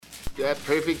got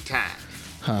perfect time.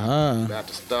 About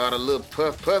to start a little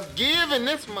puff giving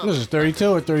this month. This is 32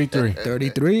 or 33?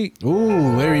 33.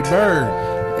 Ooh, Larry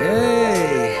Bird.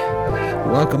 Hey,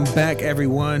 welcome back,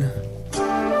 everyone.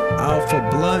 Alpha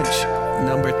Blunch,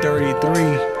 number 33.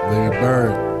 Larry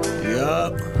Bird.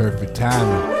 Yup. Perfect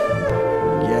timing.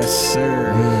 Yes,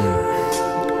 sir.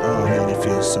 Oh, man, it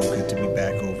feels so good to be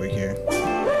back over here.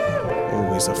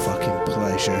 Always a fucking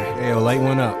pleasure. Hey, the light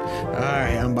went up. All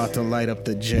right, I'm about to light up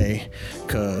the J,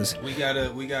 cause We got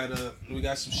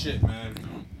some shit, man.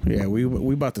 yeah,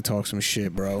 we about to talk some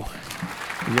shit, bro.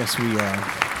 Yes, we are.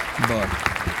 But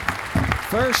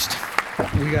first,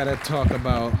 we gotta talk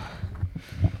about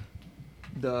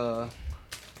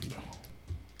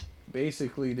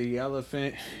basically the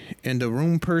elephant in the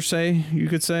room, per se, you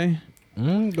could say.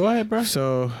 Go ahead, bro.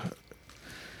 So,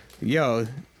 yo,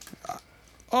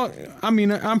 I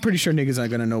mean, I'm pretty sure niggas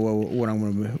aren't gonna know where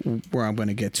I'm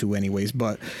gonna get to, anyways.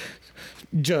 But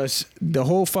just the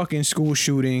whole fucking school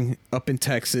shooting up in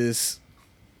Texas,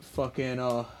 fucking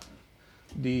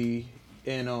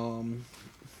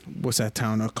what's that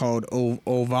town called?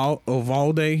 Uvalde,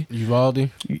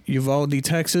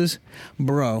 Texas,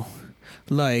 bro.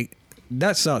 Like,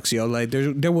 that sucks, yo. Like,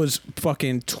 there was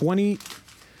fucking 22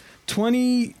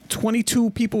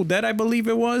 people dead, I believe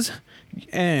it was.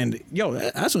 And yo,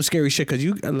 that's some scary shit, cause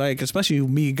you like, especially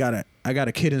me, I got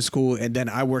a kid in school, and then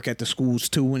I work at the schools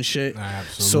too and shit.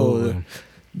 Absolutely. So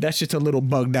that shit's a little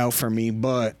bugged out for me.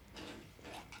 But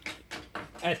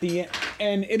at the end,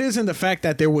 and it isn't the fact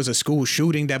that there was a school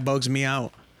shooting that bugs me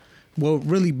out. What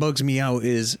really bugs me out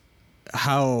is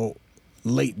how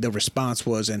late the response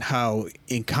was and how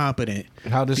incompetent.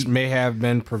 How this may have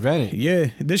been prevented. Yeah,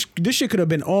 this shit could have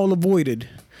been all avoided,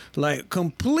 like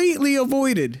completely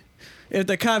avoided, if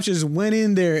the cops just went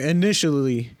in there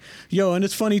initially. Yo, and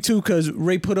it's funny too, cause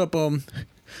Ray put up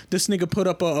this nigga put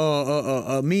up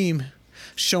a meme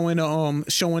showing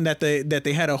that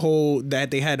they had a whole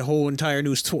entire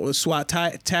new SWAT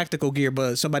tactical gear,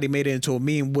 but somebody made it into a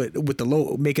meme with the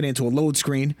load, making it into a load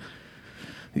screen.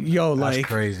 Yo, That's like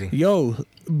crazy. Yo,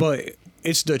 but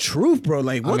it's the truth, bro.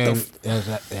 Like, what it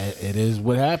is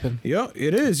what happened. Yo,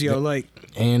 it is, yo. Like,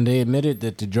 and they admitted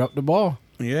that they dropped the ball.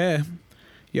 Yeah.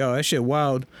 Yo, that shit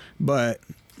wild. But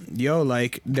yo,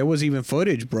 like, there was even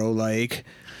footage, bro, like,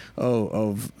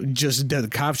 of just the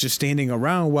cops just standing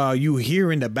around while you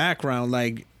hear in the background,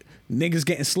 like, niggas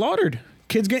getting slaughtered,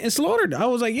 kids getting slaughtered. I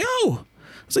was like,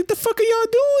 the fuck are y'all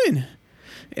doing?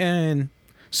 And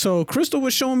so Crystal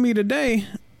was showing me today.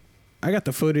 I got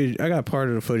the footage. I got part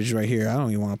of the footage right here. I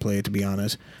don't even want to play it, to be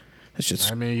honest. It's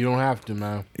just, I mean, you don't have to,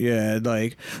 man. yeah,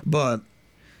 like, but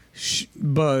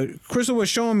Crystal was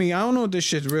showing me, I don't know if this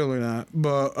shit's real or not,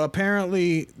 but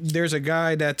apparently there's a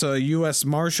guy that's a U.S.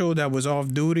 Marshal that was off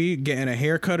duty getting a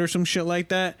haircut or some shit like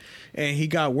that, and he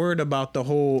got word about the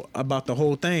whole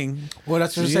thing. Well,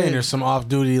 that's what I'm saying. There's some off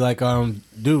duty, like,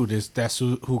 dude. That's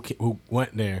who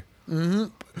went there. Mm-hmm.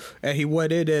 And he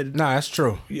went in and... Nah, that's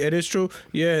true. It is true.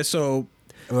 Yeah, so...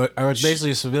 It's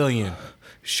basically a civilian.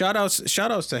 Shout outs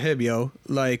to him, yo.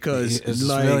 Like, cause it's a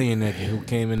like, civilian nigga who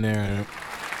came in there and...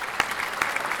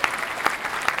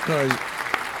 Cause,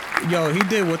 yo, he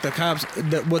did what the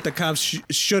cops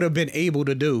should have been able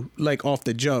to do, like, off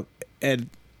the jump, and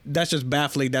that's just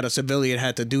baffling that a civilian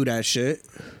had to do that shit.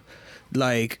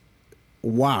 Like,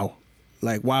 wow,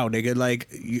 nigga, like,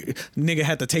 nigga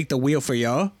had to take the wheel for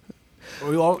y'all.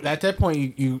 Well, at that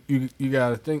point, you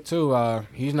gotta think too.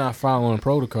 He's not following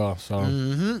protocol,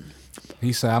 so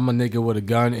he said, "I'm a nigga with a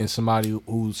gun and somebody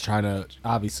who's trying to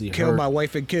obviously kill my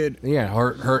wife and kid. Yeah,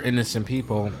 hurt innocent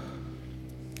people.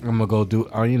 I'm gonna go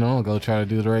go try to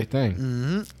do the right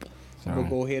thing. So. We'll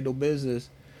go handle business."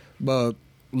 But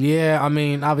yeah, I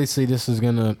mean, obviously, this is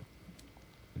gonna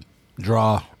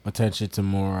draw attention to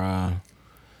more.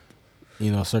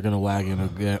 Circling the wagon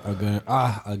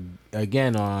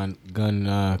again on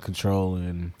gun control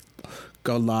and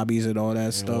gun lobbies and all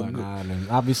that stuff, and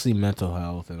obviously mental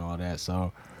health and all that.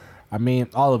 So, I mean,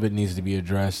 all of it needs to be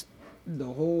addressed. The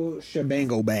whole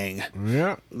shebango bang.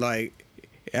 Yeah, like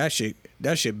that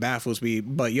shit baffles me.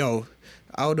 But yo,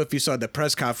 I don't know if you saw the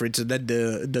press conference and then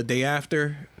the day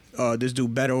after, this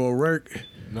dude Beto O'Rourke.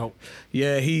 Nope.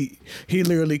 Yeah, he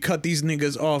literally cut these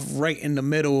niggas off right in the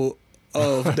middle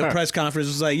of the press conference.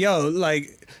 Was like, yo,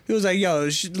 like, he was like, yo,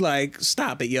 like,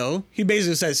 stop it, yo. He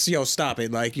basically says, yo, stop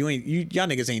it. Like, y'all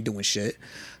niggas ain't doing shit.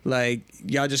 Like,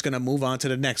 y'all just gonna move on to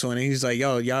the next one. And he's like,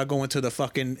 yo, y'all going to the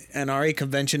fucking NRA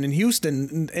convention in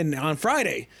Houston and on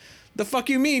Friday. The fuck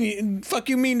you mean? Fuck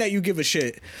you mean that you give a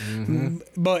shit? Mm-hmm.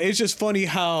 But it's just funny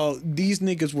how these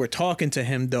niggas were talking to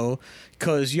him though,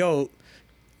 cause yo,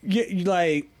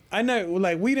 like, I know,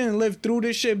 like, we didn't live through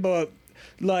this shit, but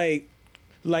like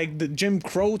the Jim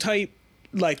Crow type,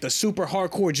 like the super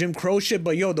hardcore Jim Crow shit.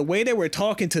 But yo, the way they were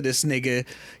talking to this nigga,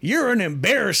 you're an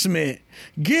embarrassment.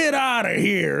 Get out of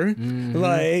here.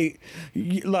 Like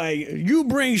you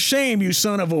bring shame, you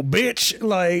son of a bitch.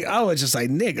 Like, I was just like,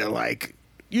 nigga, like,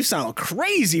 you sound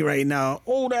crazy right now.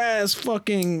 Old ass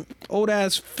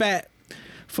fat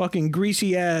fucking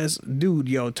greasy ass dude,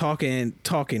 yo, talking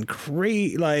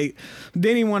crazy. Like,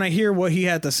 didn't even want to hear what he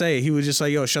had to say. He was just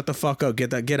like, yo, shut the fuck up,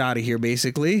 get out of here,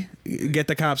 basically. Got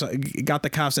the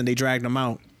cops and they dragged him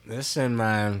out. Listen,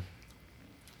 man,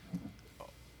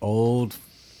 old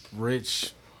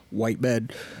rich White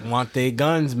bed want their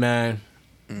guns, man.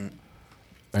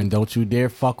 And don't you dare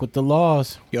fuck with the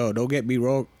laws. Yo, don't get me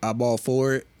wrong, I'm all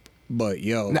for it. But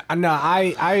yo, no,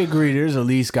 I agree. There's at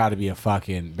least got to be a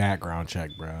fucking background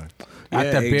check, bro.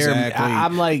 Yeah, exactly.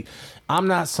 I'm like, I'm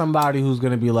not somebody who's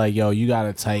gonna be like, yo, you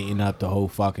gotta tighten up the whole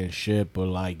fucking shit. But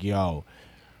like, yo,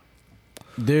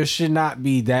 there should not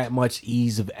be that much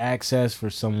ease of access for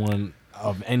someone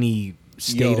of any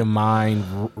state of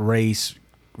mind, race,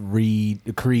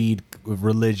 creed,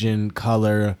 religion,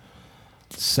 color,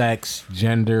 sex,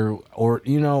 gender, or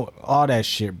all that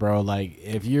shit, bro. Like,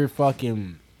 if you're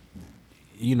fucking,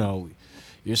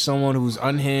 you're someone who's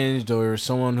unhinged or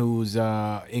someone who's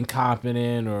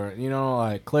incompetent or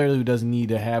like clearly who doesn't need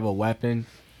to have a weapon,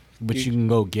 but you can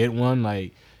go get one.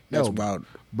 Like, that's about,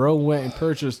 bro went and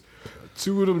purchased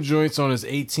 2 of them joints on his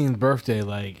 18th birthday.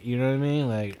 Like, you know what I mean?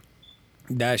 Like,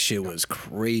 that shit was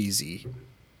crazy.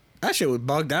 That shit was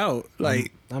bugged out.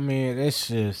 Like, I mean, it's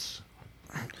just,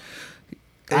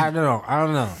 I don't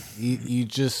know. You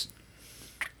just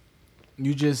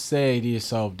say to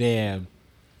yourself, damn,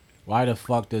 why the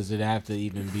fuck does it have to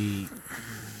even be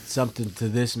something to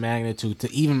this magnitude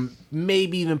to even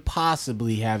maybe even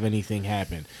possibly have anything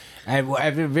happen?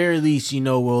 At the very least,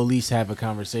 we'll at least have a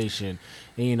conversation,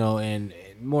 and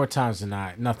more times than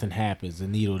not, nothing happens. The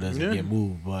needle doesn't get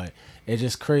moved, but it's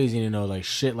just crazy to know, like,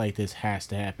 shit like this has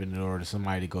to happen in order for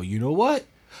somebody to go, you know what?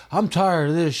 I'm tired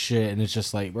of this shit. And it's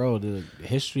just like, bro, the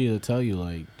history will tell you,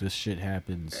 like, this shit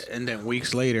happens. And then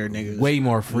weeks later, niggas, way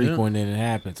more frequent than it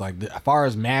happens. Like, as far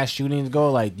as mass shootings go,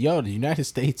 like, yo, the United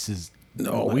States is...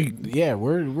 No, like,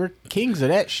 we're kings of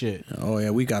that shit. Oh, yeah,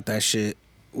 we got that shit.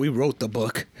 We wrote the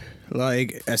book.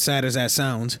 Like, as sad as that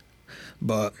sounds.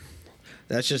 But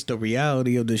that's just the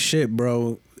reality of the shit,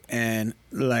 bro. And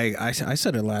like I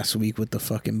said it last week with the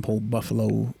fucking whole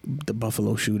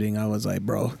Buffalo shooting. I was like,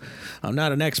 bro, I'm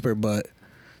not an expert, but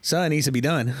something needs to be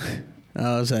done.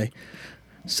 I was like,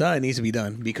 something needs to be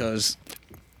done because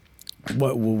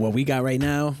what we got right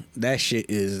now, that shit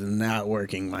is not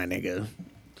working, my nigga.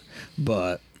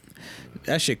 But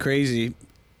that shit crazy,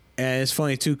 and it's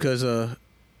funny too because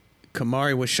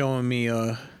Kamari was showing me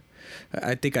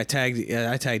I think I tagged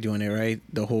you in it, right?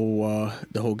 The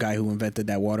whole guy who invented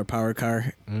that water power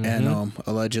car and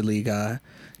allegedly got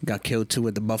killed too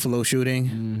with the Buffalo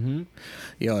shooting.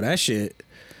 Yo, that shit,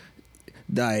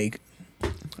 like,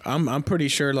 I'm pretty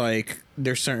sure like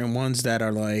there's certain ones that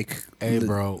are like, hey,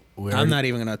 bro, I'm not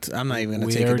even gonna take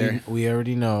it there. We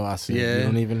already know. I said, you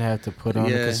don't even have to put on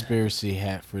a conspiracy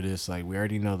hat for this. Like, we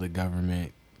already know the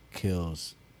government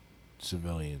kills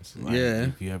civilians. Like,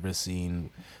 if you ever seen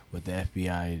with the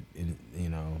FBI,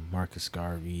 Marcus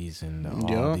Garvey's and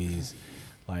all these,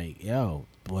 like, yo,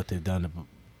 what they've done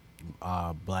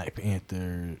to Black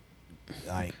Panther,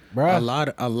 like, bro, a lot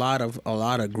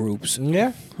of groups,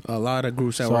 a lot of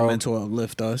groups that were meant to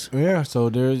uplift us. Yeah, so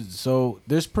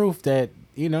there's proof that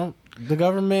the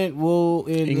government will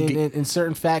in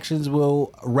certain factions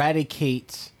will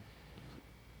eradicate.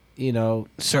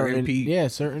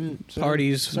 Certain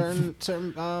parties,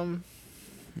 certain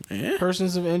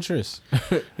persons of interest.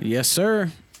 Yes,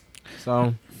 sir.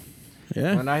 So,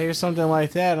 when I hear something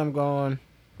like that, I'm going,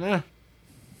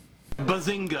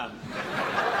 Bazinga.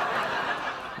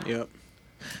 Yep.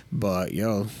 But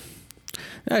yo,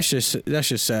 that's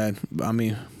just sad. I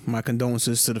mean, my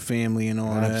condolences to the family and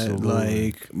all that.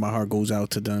 Like, my heart goes out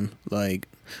to them. Like,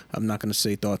 I'm not gonna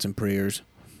say thoughts and prayers,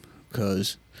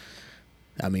 cause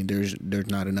I mean, there's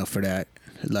not enough for that.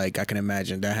 Like, I can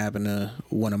imagine that happened to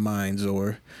one of mine's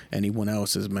or anyone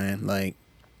else's, man. Like,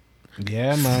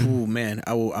 yeah, man. Ooh, man,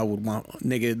 I would want,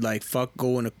 nigga, like, fuck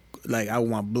going to, like, I would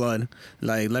want blood.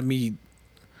 Like, let me,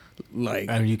 like,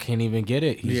 and you can't even get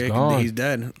it. He's gone. He's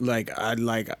dead. Like, I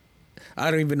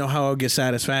don't even know how I'll get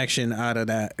satisfaction out of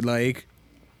that. Like,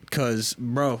 cause,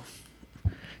 bro,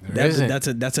 that's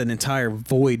an entire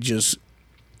void just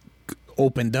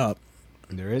opened up.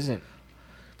 There isn't.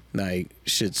 Like,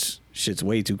 shit's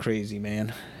way too crazy,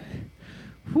 man.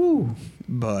 Whew.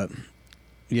 But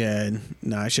Yeah,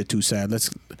 nah, that shit too sad. Let's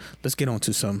get on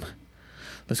to some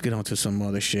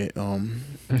other shit.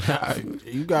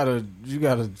 You gotta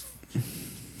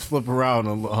flip around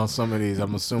on some of these.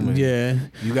 I'm assuming. Yeah.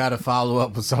 You gotta follow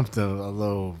up with something a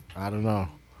little. I don't know.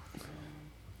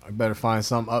 I better find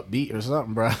something upbeat or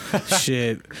something, bro.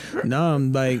 Shit. No,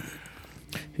 I'm like,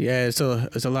 yeah, it's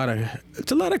a lot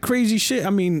of crazy shit. I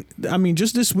mean,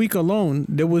 just this week alone,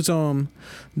 there was also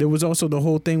the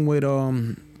whole thing with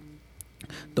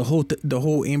the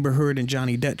whole Amber Heard and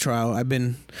Johnny Depp trial. I've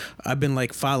been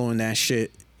like following that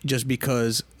shit just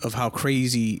because of how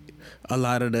crazy a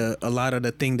lot of the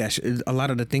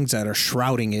things that are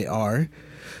shrouding it are.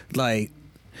 Like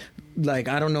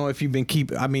I don't know if you've been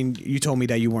I mean, you told me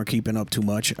that you weren't keeping up too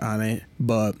much on it,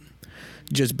 but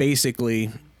just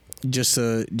basically, just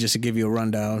to give you a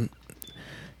rundown,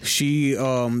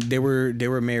 they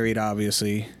were married.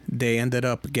 Obviously, they ended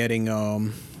up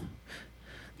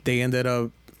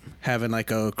having like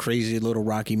a crazy little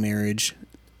rocky marriage.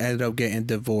 Ended up getting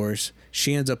divorced.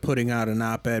 She ends up putting out an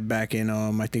op-ed back in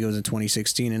I think it was in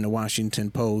 2016 in the Washington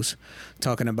Post,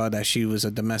 talking about that she was a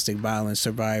domestic violence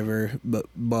survivor,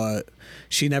 but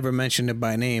she never mentioned it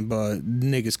by name, but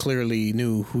niggas clearly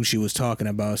knew who she was talking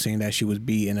about, saying that she was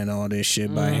beaten and all this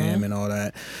shit by him and all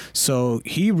that. So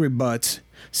he rebuts,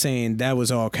 saying that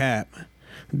was all cap.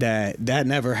 That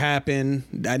never happened.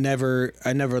 I never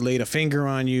laid a finger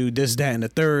on you. This, that, and the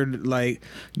third. Like,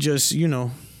 just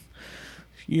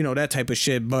that type of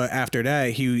shit. But after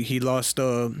that, he lost.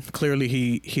 Clearly,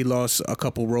 he lost a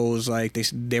couple roles. Like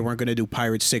they weren't gonna do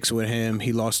Pirate 6 with him.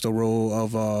 He lost the role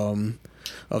of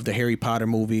the Harry Potter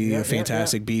movie,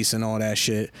 Fantastic Beasts, and all that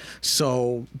shit.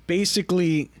 So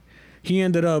basically, he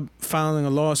ended up filing a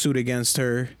lawsuit against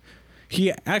her.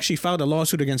 He actually filed a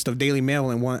lawsuit against the Daily Mail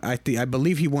and won. I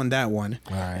believe he won that one.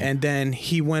 All right. And then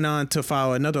he went on to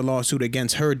file another lawsuit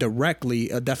against her directly,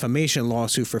 a defamation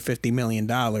lawsuit for $50 million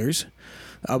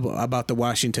about the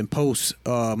Washington Post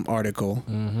article.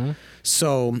 Mm-hmm.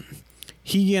 So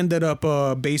he ended up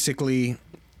basically.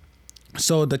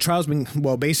 So the trial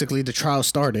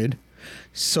started.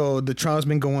 So the trial's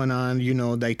been going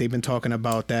on. Like they've been talking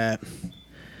about that.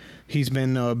 He's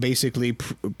been basically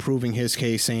proving his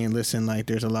case, saying, listen, like,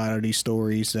 there's a lot of these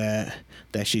stories that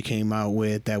she came out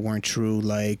with that weren't true,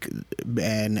 like,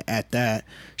 and at that,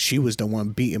 she was the one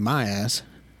beating my ass.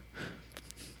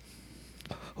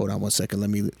 Hold on 1 second, let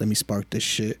me spark this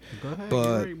shit. Go ahead,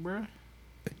 but bro.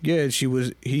 Yeah,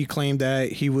 he claimed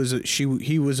that she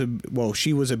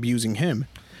was abusing him.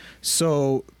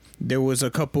 So there was a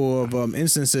couple of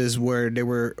instances where they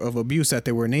were of abuse that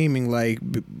they were naming, like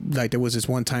there was this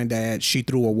one time that she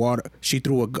threw a wine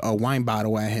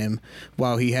bottle at him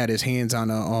while he had his hands on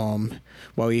a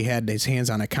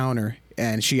counter,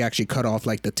 and she actually cut off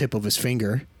like the tip of his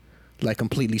finger, like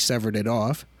completely severed it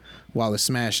off while it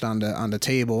smashed on the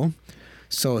table.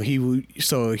 So he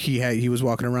was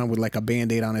walking around with like a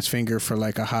Band-Aid on his finger for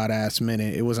like a hot ass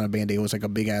minute. It wasn't a Band-Aid, it was like a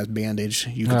big ass bandage.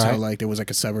 You could tell like there was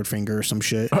like a severed finger or some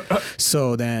shit.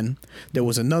 So then there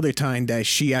was another time that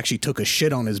she actually took a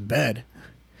shit on his bed.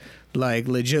 Like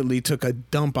legitimately took a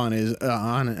dump on his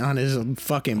on his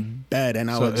fucking bed, and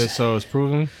so it's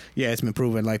proven. Yeah, it's been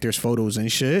proven. Like there's photos and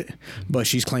shit, but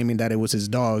she's claiming that it was his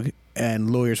dog,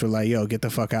 and lawyers were like, "Yo, get the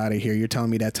fuck out of here! You're telling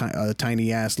me that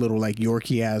tiny ass little like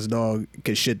Yorkie ass dog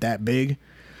could shit that big?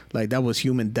 Like that was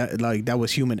human. That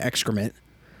was human excrement.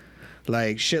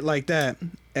 Like shit like that."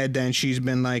 And then she's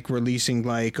been like releasing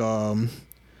like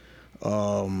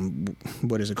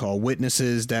what is it called,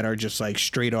 witnesses that are just like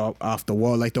straight off the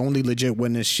wall. Like the only legit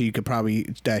witness she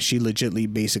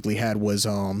legitly basically had was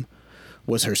her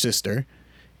sister,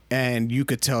 and you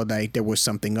could tell that there was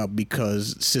something up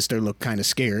because sister looked kind of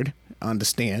scared on the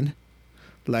stand,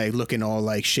 like looking all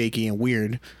like shaky and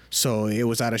weird. So it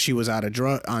was she was on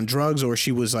drugs, or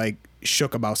she was like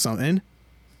shook about something.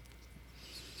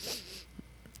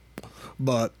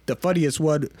 But the funniest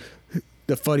one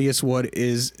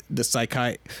is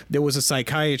there was a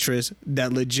psychiatrist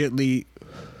that legitly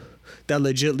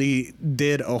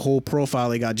did a whole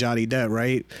profiling on Johnny Depp,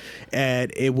 right?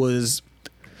 And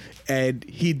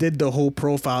he did the whole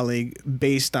profiling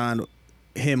based on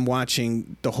him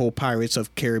watching the whole Pirates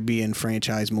of Caribbean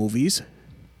franchise movies.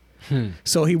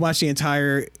 So he watched the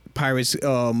entire Pirates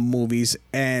movies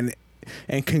and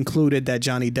concluded that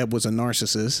Johnny Depp was a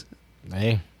narcissist.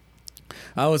 Hey,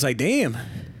 I was like, damn.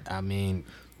 I mean,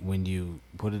 when you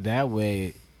put it that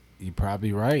way, you're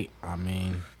probably right. I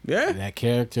mean, yeah, that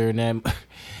character in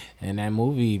that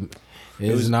movie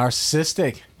is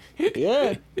narcissistic.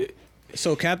 Yeah.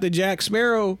 So Captain Jack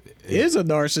Sparrow is a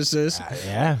narcissist.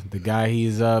 Yeah, the guy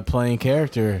he's playing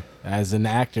character as an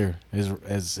actor,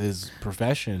 as his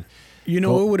profession. You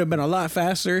know, it would have been a lot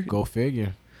faster. Go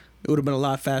figure. It would have been a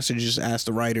lot faster to just ask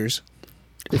the writers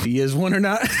if he is one or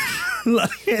not.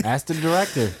 Like, Ask the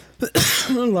director.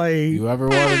 like, You ever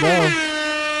want to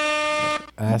know?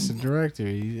 Ask the director.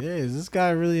 Is this guy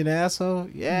really an asshole?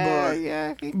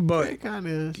 Yeah, but kind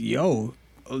of. yo,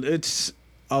 it's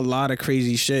a lot of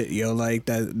crazy shit, yo, like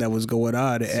that was going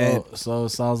on. So it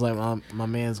sounds like my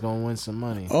man's gonna win some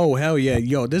money. Oh hell yeah,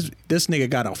 yo, this nigga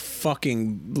got a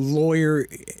fucking lawyer.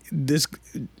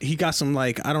 He got some,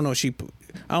 like, I don't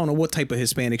know what type of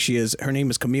Hispanic she is. Her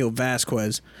name is Camille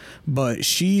Vasquez, but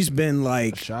she's been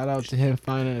like, Shout out to him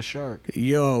finding a shark.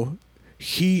 yo,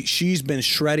 she's been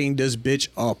shredding this bitch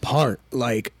apart,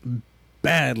 like,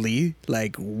 badly,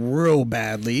 like real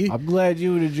badly. I'm glad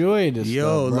you would enjoy this.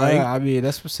 Yo, stuff, like, I mean,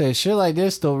 that's what I'm saying. Shit like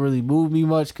this don't really move me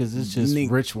much because it's just Nigga.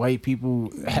 rich white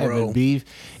people having Bro. beef,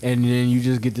 and then you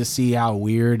just get to see how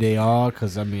weird they are.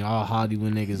 Because I mean, all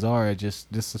Hollywood niggas are.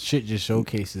 This shit just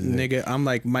showcases it. Nigga, I'm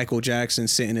like Michael Jackson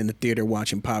sitting in the theater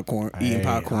watching popcorn, eating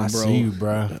popcorn, I bro. see you,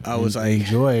 bro. I was like,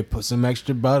 enjoy. Put some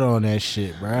extra butter on that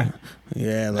shit, bro.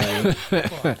 yeah, like,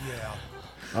 Fuck yeah.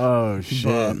 Oh shit.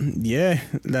 but yeah,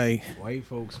 like, White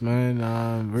folks,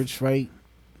 man, rich white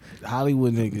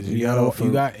Hollywood niggas. Yo,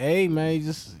 You got, hey man,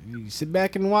 you sit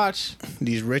back and watch.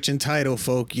 these rich and title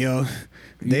folk, yo,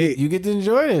 You get to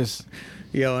enjoy this.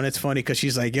 yo, and it's funny because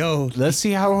she's like, yo, Let's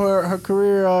see how her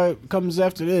career comes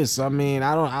after this. I mean,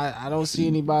 I don't see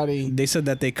anybody. they said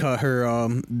that they cut her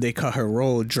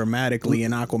role dramatically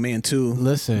in Aquaman 2.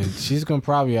 Listen, she's gonna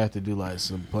probably have to do like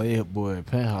some Playboy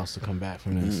Penthouse to come back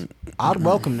from this. I'd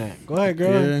welcome that. Go ahead,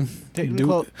 girl. Yeah.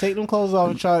 Take them clothes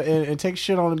off and try and take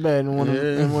shit on the bed in one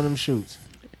of them shoots.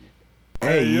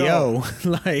 Hey, yo,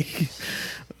 like,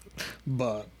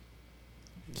 but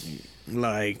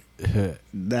like,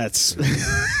 that's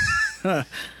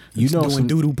You know doing some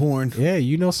doodle porn. Yeah,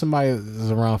 you know somebody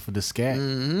is around for the scat.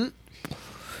 Mm-hmm.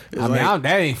 I mean,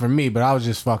 that ain't for me, but I was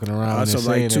just fucking around. So and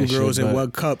like saying two that girls shit, in but-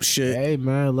 one cup shit. Hey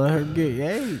man, let her get.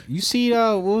 Hey, you see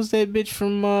what was that bitch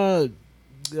from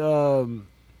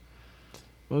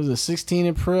what was it, 16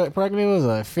 and pregnant? Was it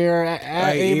Farrah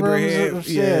Abrams? Abraham,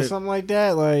 Shit, yeah. something like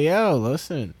that. Like, yo,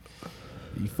 listen,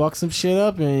 you fuck some shit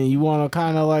up and you want to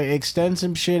kind of like extend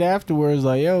some shit afterwards.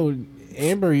 Like, yo,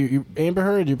 Amber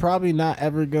Heard, you're probably not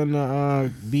ever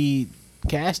gonna be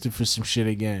casted for some shit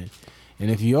again. And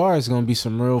if you are, it's gonna be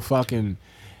some real fucking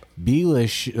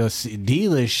D-list shit. It's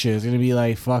gonna be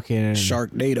like fucking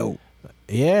Sharknado.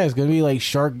 Yeah, it's gonna be like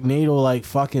Sharknado, like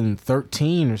fucking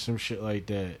 13 or some shit like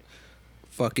that.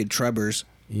 Fucking Tremors.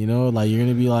 You know, like you're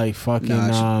gonna be like fucking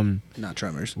Not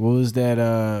Tremors. what was that?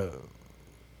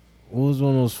 What was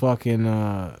one of those fucking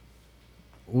what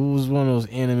was one of those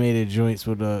animated joints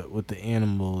with the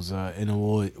animals in the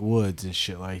woods and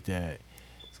shit like that?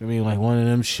 It's gonna be like one of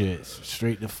them shits,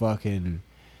 straight to fucking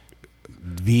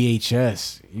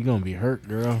VHS. You gonna be hurt,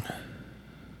 girl.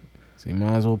 So you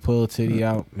might as well pull a titty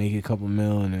out, make a couple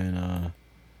mil, and then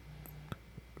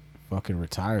fucking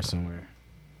retire somewhere.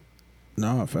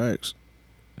 No, facts.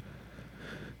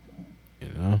 You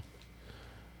know,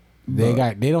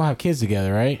 they don't have kids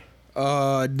together, right?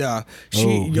 Nah.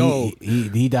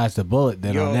 He dodged the bullet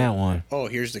then on that one. Oh,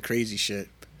 here's the crazy shit.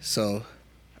 So,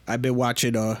 I've been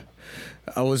watching.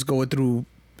 I was going through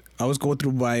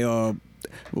my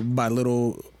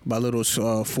little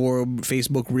forum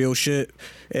Facebook real shit,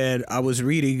 and I was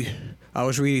reading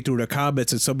through the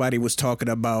comments, and somebody was talking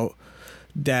about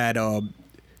that.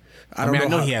 I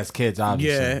know he has kids,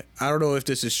 obviously. Yeah, I don't know if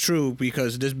this is true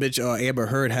because this bitch Amber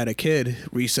Heard had a kid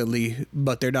recently,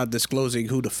 but they're not disclosing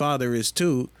who the father is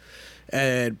too.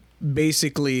 And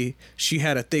basically, she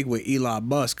had a thing with Elon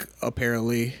Musk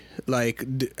apparently, like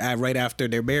right after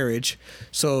their marriage.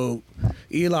 So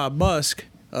Elon Musk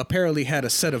apparently had a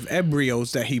set of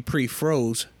embryos that he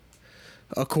pre-froze,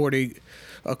 according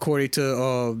to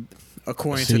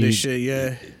this shit.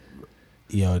 Yeah,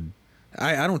 Yo,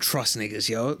 I don't trust niggas,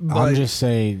 yo. I'm just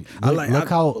saying.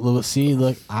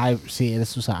 Look, I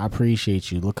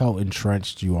appreciate you. Look how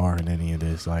entrenched you are in any of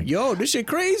this. Like, yo, this shit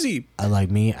crazy. Like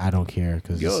me, I don't care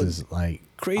because this Yo, is like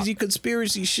crazy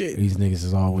conspiracy shit. these niggas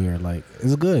is all weird. Like,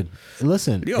 it's good.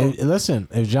 Listen, Yo.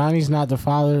 if Johnny's not the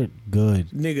father, good,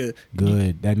 Nigga,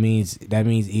 good. That means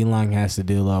Elon has to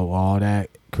deal with all that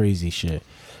crazy shit.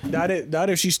 not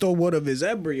if she stole one of his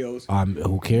embryos.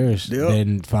 Who cares? Yep.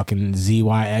 Then fucking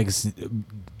ZYX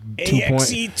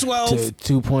 2.12.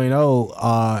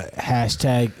 2.0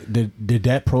 hashtag the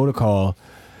debt protocol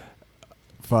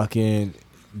fucking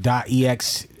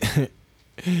 .exe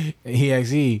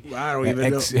exe. I don't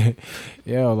even know.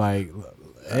 Yo, like,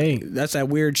 hey, That's that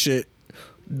weird shit.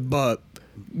 But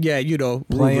Yeah, you know,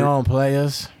 Play on,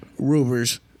 players.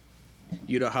 Rubers.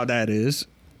 You know how that is.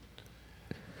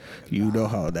 You know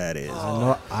how that is.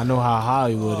 I know how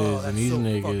Hollywood is, and that's these so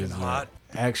niggas fucking are hot.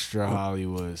 extra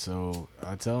Hollywood. So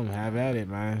I tell them, have at it,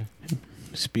 man.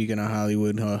 Speaking of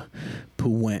Hollywood,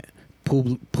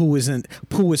 Pooh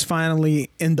is finally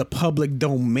in the public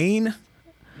domain,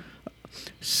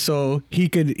 so he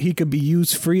could be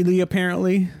used freely.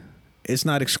 Apparently, it's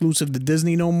not exclusive to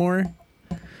Disney no more.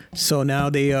 So now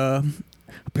they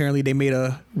apparently they made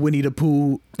a Winnie the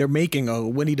Pooh. They're making a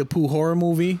Winnie the Pooh horror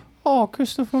movie. Oh,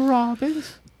 Christopher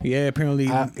Robbins. Yeah, apparently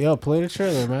Yo, play the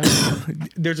trailer, man.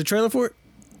 there's a trailer for it.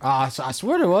 I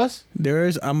swear there was. There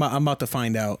is. I'm about to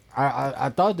find out. I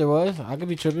thought there was. I could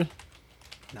be tripping.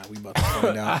 Nah, we about to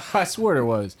find out. I swear there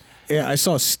was. Yeah, I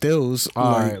saw stills.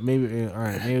 All like, right, maybe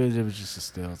it was just a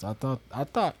stills. I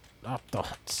thought.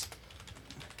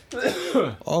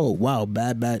 Oh wow,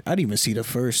 bad. I didn't even see the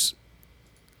first.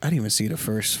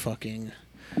 Fucking.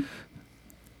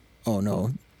 Oh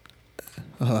no.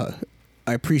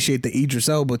 I appreciate the Idris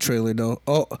Elba trailer though.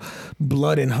 Oh,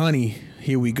 Blood and Honey.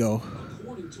 Here we go.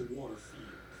 According to Waterfield,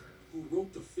 who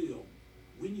wrote the film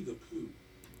Winnie the Pooh,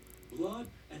 Blood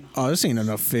and Oh, this ain't an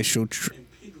Honey official. and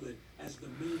Piglet as the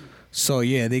main. So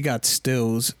yeah, they got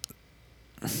stills.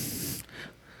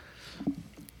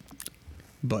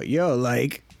 But yo,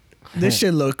 like, this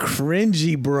shit look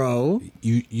cringy, bro.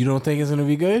 You don't think it's gonna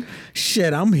be good?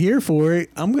 Shit, I'm here for it.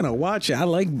 I'm gonna watch it. I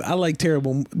like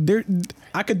terrible.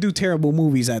 I could do terrible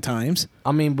movies at times.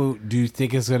 I mean, but do you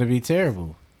think it's gonna be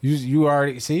terrible? You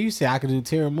already see. You say I could do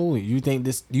terrible movie. You think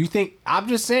this? You think I'm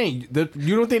just saying?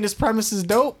 You don't think this premise is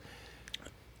dope?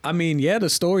 I mean, yeah, the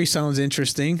story sounds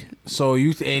interesting. So but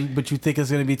you think it's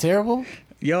gonna be terrible?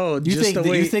 Yo, You just think the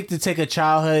way you think to take a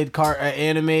childhood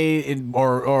anime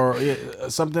or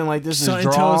something like this Something and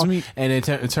draw tells me- and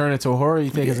then turn into a horror?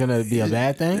 You think it's gonna be a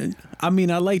bad thing? I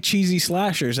mean, I like cheesy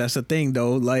slashers. That's the thing,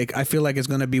 though. Like, I feel like it's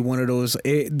gonna be one of those.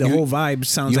 Whole vibe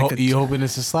sounds like You hoping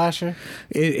it's a slasher?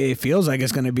 It feels like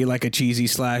it's gonna be like a cheesy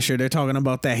slasher. They're talking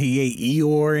about that he ate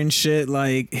Eeyore and shit.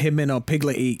 Like him and a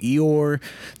piglet ate Eeyore.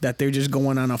 That they're just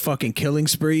going on a fucking killing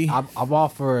spree. I'm all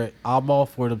for it. I'm all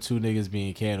for them two niggas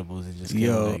being cannibals and just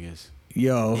killing niggas.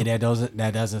 Yo, And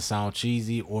that doesn't sound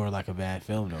cheesy or like a bad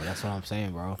film though. That's what I'm saying,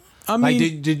 bro. I Like,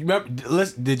 mean, did you remember?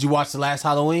 Did you watch the last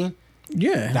Halloween?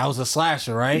 yeah, That was a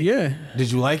slasher, right? yeah.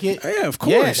 Did you like it? Yeah, of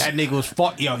Yeah, course. that nigga was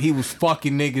he was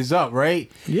fucking niggas up, right?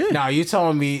 Yeah. Now you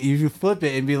telling me if you flip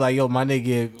it and be like, yo, my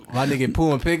nigga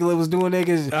Pooh and Piglet was doing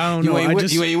niggas. I don't know.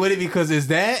 You ain't with it because it's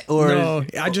that or No,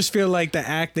 I just feel like the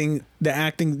acting,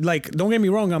 like, don't get me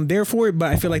wrong, I'm there for it,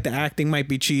 but I feel like the acting might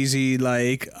be cheesy,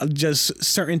 like, just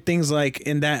certain things, like,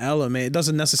 in that element. It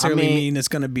doesn't necessarily mean it's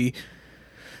gonna be.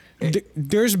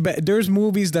 There's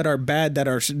movies that are bad that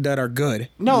are good.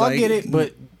 No, Like, I get it,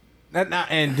 but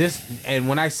and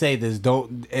when I say this,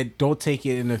 don't take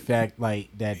it in effect like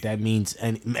that means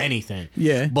anything.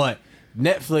 Yeah. But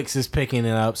Netflix is picking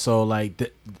it up, so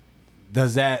like,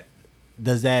 does that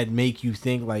make you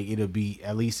think like it'll be,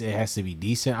 at least it has to be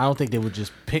decent? I don't think they would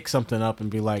just pick something up and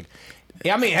be like,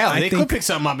 yeah, I mean, hell, they could pick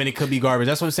something up and it could be garbage.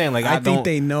 That's what I'm saying. Like, I think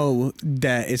they know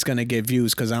that it's gonna get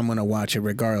views because I'm gonna watch it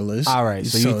regardless. All right,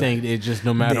 so you think it just,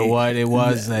 no matter what it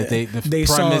was, that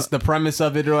the premise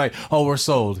of it, they're like, oh, we're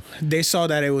sold. They saw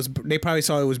that they probably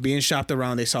saw it was being shopped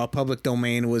around. They saw public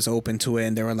domain was open to it,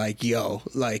 and they were like, yo,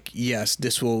 like, yes,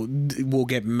 we'll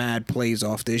get mad plays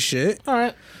off this shit. All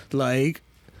right,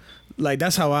 Like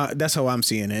that's how I'm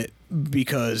seeing it,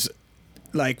 because,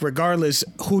 like, regardless,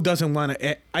 who doesn't want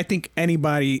to? I think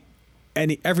everybody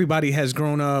has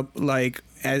grown up, like,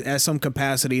 at some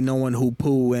capacity, knowing who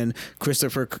Pooh and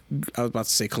Christopher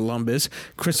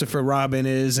Robin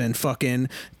is, and fucking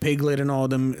Piglet and all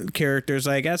them characters.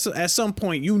 Like, at some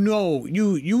point, you know,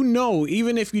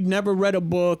 even if you never read a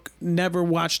book, never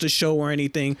watched a show or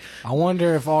anything. I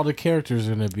wonder if all the characters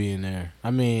are gonna be in there.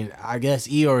 I mean, I guess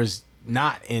Eeyore's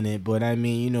not in it, but I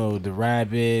mean, you know, the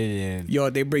rabbit and Yo,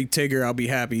 if they bring Tigger, I'll be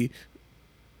happy.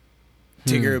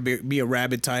 Tigger will be a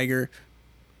rabbit tiger.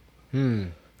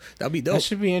 That'd be dope. that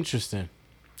should be interesting.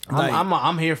 Like-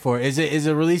 I'm here for it. Is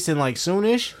it releasing like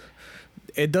soonish?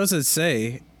 It doesn't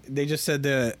say. They just said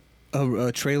that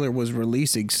a trailer was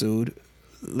releasing soon.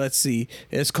 Let's see.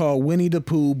 It's called Winnie the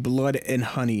Pooh, Blood and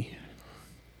Honey.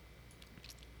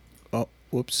 Oh,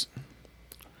 whoops.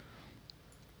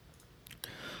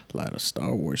 A lot of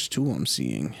Star Wars too, I'm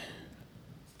seeing.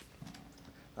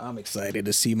 I'm excited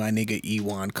to see my nigga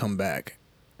Ewan come back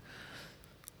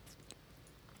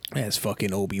as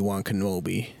fucking Obi-Wan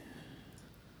Kenobi.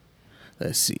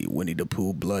 Let's see. Winnie the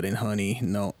Pooh, Blood and Honey.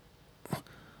 No.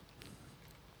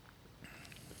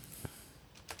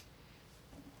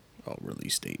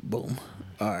 Boom.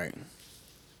 All right.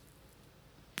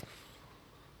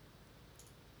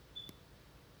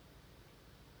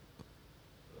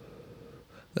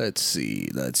 Let's see.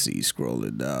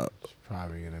 Scrolling down. It's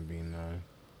probably gonna be none.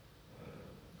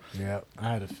 Yep,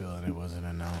 I had a feeling it wasn't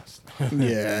announced.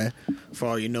 Yeah. For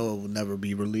all you know, it will never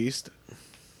be released.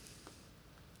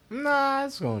 Nah,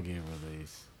 it's gonna get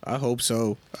released. I hope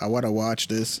so. I want to watch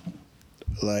this.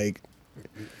 Like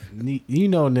You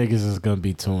know, niggas is gonna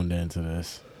be tuned into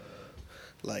this.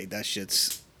 that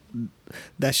shit's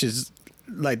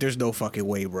like, there's no fucking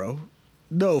way, bro.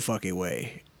 No fucking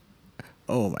way.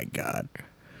 Oh my God.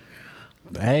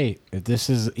 Hey, if this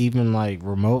is even like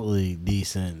remotely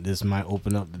decent, this might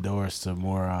open up the doors to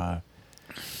more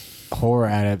horror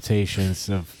adaptations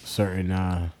of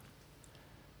certain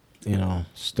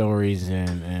stories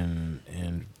and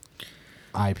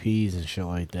IPs and shit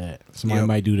like that. Somebody Yep.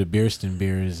 might do the Beerston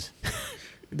Bears.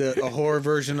 A horror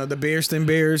version of the Bearston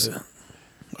Bears.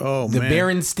 Oh The man.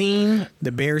 Berenstein The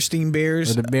Bearstein or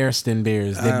Bears. the Beerston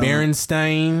Bears. The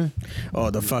Berenstein. Oh,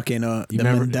 the fucking the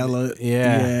remember- Mandela.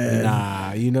 Yeah. Nah,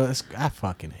 I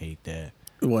fucking hate that.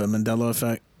 What, Mandela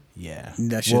effect? Yeah.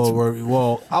 That shit's-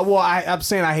 I'm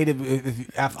saying I hate it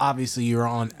if obviously you're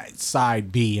on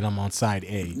side B and I'm on side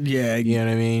A. Yeah. You know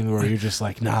what I mean? Where you're just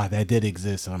like, nah, that did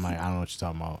exist, and I'm like, I don't know what you're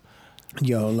talking about.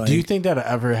 Yo, like, Do you think that'll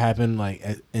ever happen, like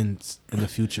in the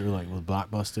future, like with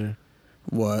Blockbuster?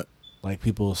 what? Like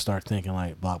people will start thinking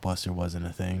like Blockbuster wasn't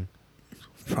a thing.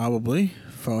 Probably,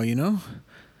 for all you know.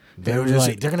 They're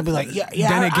just- gonna be like, yeah.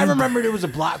 Then I again- remember there was a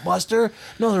Blockbuster.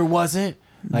 No, there wasn't.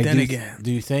 Like, Then do again-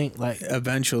 do you think like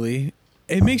Eventually,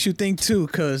 it makes you think too,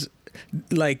 cause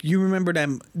like you remember that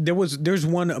there's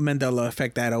one Mandela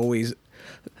effect that always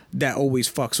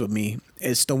fucks with me.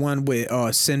 It's the one with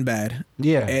Sinbad.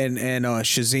 Yeah. And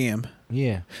Shazam.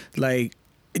 yeah? Like,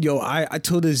 yo, I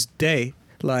till this day,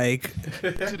 like,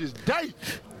 To this day.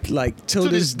 till To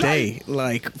this this day, day.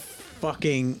 like,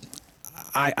 fucking,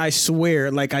 I swear,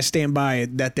 like, I stand by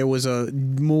it that there was a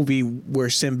movie where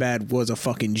Sinbad was a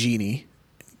fucking genie,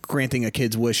 granting a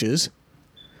kid's wishes,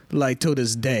 like, till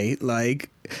this day, like,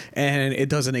 and it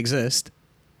doesn't exist.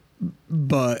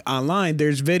 But online,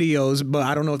 there's videos, but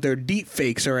I don't know if they're deep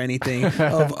fakes or anything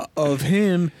of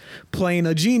him playing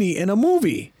a genie in a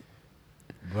movie.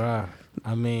 Bruh,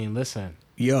 I mean, listen.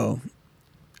 Yo,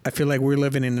 I feel like we're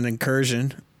living in an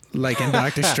incursion, like in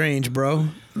Doctor Strange, bro.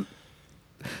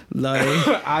 Like,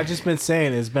 I've just been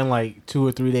saying it's been like 2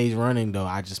 or 3 days running though.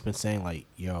 I just been saying like,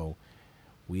 yo,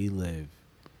 we live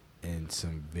in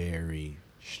some very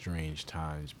strange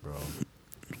times, bro.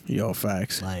 yo,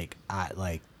 facts. Like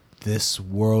this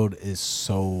world is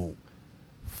so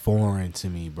foreign to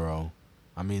me, bro.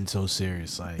 I mean, so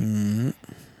serious. Like,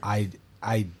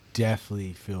 I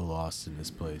definitely feel lost in this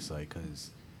place, like,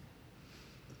 cause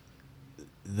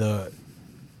the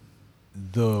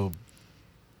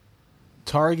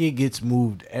target gets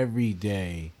moved every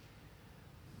day.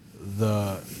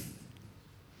 The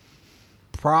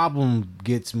problem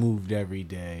gets moved every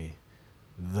day.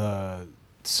 The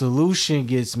solution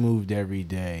gets moved every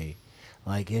day.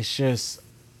 Like, it's just,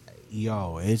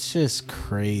 it's just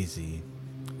crazy.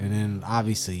 And then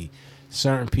obviously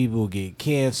certain people get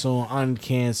canceled,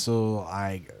 uncanceled,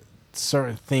 like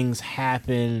certain things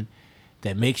happen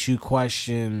that makes you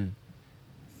question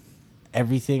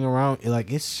everything around.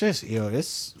 Like, it's just,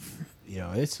 it's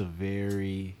a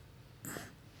very,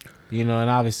 and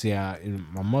obviously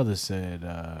my mother said,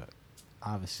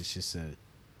 obviously she said,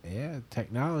 yeah,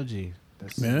 technology.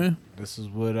 Yeah. This is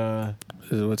what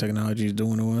This is what technology is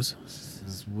doing to us.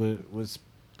 this is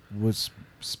what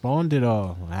spawned it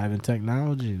all. Having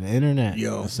technology, the internet,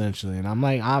 Yo. essentially. And I'm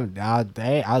like, I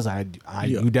was like,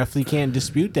 Yo. you definitely can't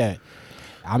dispute that.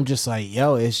 I'm just like,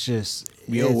 it's just,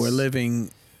 We're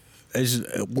living through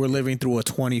a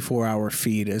 24-hour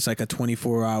feed. It's like a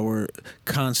 24-hour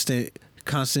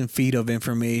constant feed of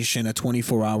information, a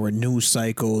 24-hour news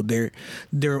cycle. They're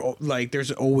like,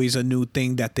 there's always a new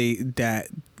thing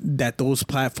that those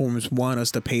platforms want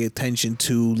us to pay attention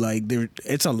to. Like,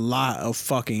 it's a lot of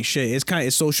fucking shit.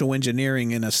 It's social engineering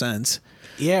in a sense.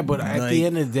 Yeah, but at Like- the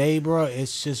end of the day, bro,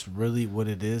 it's just really what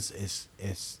it is.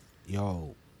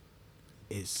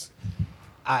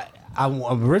 I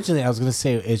originally I was gonna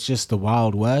say it's just the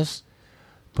Wild West,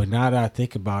 but now that I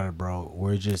think about it, bro,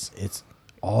 it's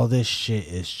all this shit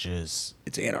is just,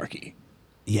 It's anarchy.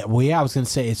 I was gonna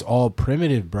say it's all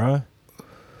primitive, bro.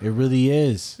 It really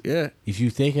is. Yeah. If you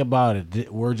think about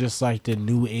it, we're just like the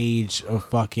new age of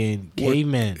fucking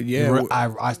cavemen.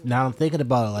 Now I'm thinking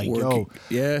about it, like,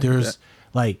 there's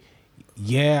like,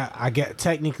 I get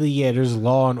technically, there's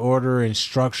law and order and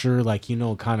structure, like,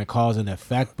 kind of cause and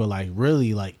effect, but like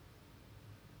really, like,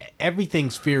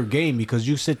 everything's fair game because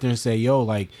you sit there and say, yo,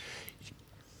 like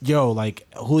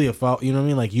Julio, you know what I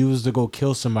mean? Like, you was to go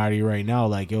kill somebody right now,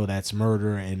 like, yo, that's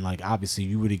murder, and like, obviously,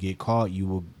 you would get caught. You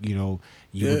will,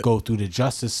 you would go through the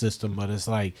justice system, but it's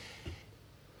like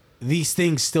these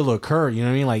things still occur. You know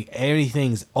what I mean? Like,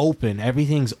 everything's open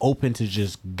to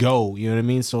just go. You know what I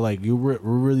mean? So like, we're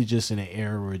really just in an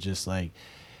era where just like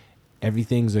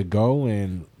everything's a go,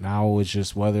 and now it's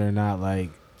just whether or not like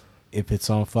if it's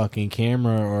on fucking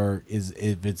camera or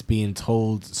if it's being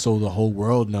told so the whole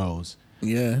world knows.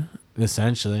 Yeah.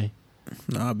 Essentially.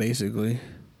 Nah, basically.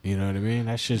 You know what I mean?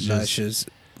 That shit's just...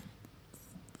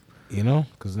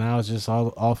 Because now it's just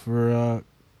all for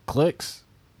like likes.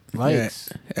 Yeah,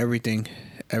 everything.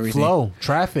 Flow.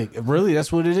 Traffic. Really,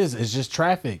 that's what it is. It's just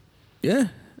traffic. Yeah.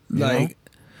 Like,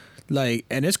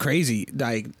 and it's crazy.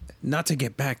 Like, not to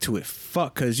get back to it,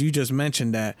 because you just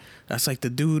mentioned that's like the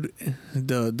dude,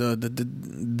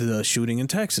 the shooting in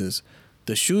Texas.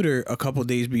 The shooter a couple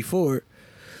days before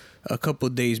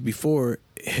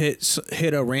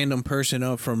hit a random person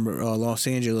up from Los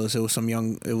Angeles. It was some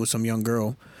young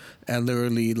girl, and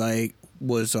literally like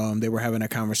was they were having a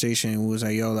conversation. It was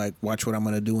like, yo, like, watch what I'm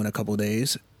gonna do in a couple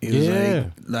days. He was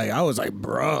like I was like,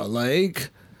 bruh,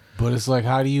 like. But it's like,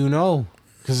 how do you know?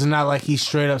 Because it's not like he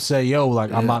straight up said, yo,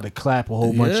 like, I'm about to clap a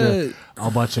whole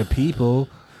bunch of people,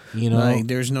 Like,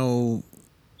 there's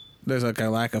like a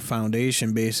lack of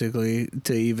foundation, basically,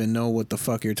 to even know what the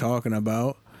fuck you're talking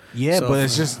about. Yeah, so,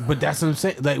 but that's what I'm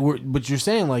saying. Like, but you're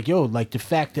saying, like, yo, like, the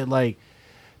fact that, like,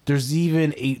 there's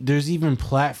even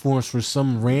platforms for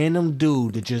some random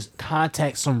dude to just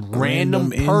contact some random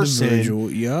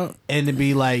person, and to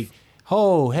be like,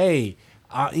 oh, hey,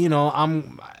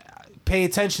 pay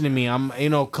attention to me. I'm,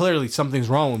 clearly something's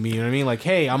wrong with me. You know what I mean? Like,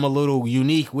 hey, I'm a little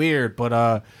unique, weird, but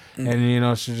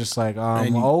and she's just like,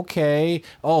 okay.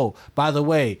 Oh, by the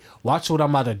way, watch what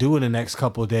I'm about to do in the next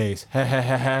couple of days.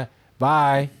 Bye.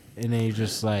 And then you're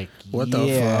just like, what the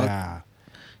fuck?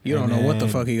 You don't know what the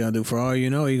fuck you gonna do. For all you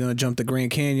know, you're gonna jump the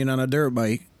Grand Canyon on a dirt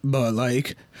bike. But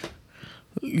like,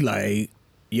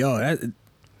 yo,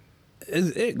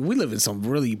 we live in some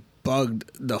really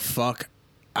bugged the fuck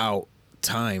out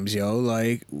times, yo.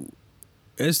 Like,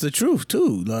 it's the truth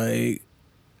too. Like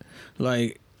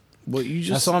what you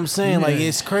just. That's what I'm saying. Yeah. Like,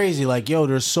 it's crazy. Like, yo,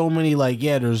 there's so many. Like,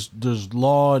 yeah, there's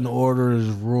law and order, there's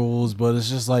rules, but it's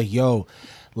just like, yo,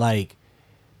 like,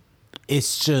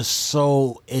 it's just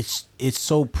so it's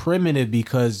so primitive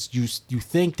because you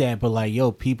think that, but like,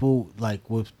 yo, people, like,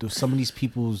 with some of these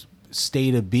people's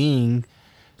state of being,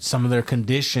 some of their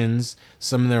conditions,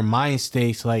 some of their mind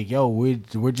states, like, yo,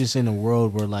 we're just in a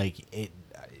world where like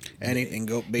anything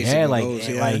go basically goes,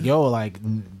 like, yo, like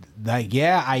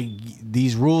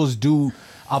these rules do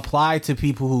apply to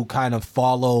people who kind of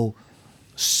follow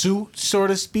suit, so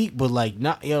to speak, but like,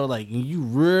 not, like, you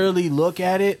really look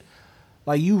at it.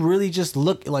 Like, you really just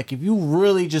look, like, if you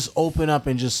really just open up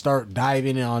and just start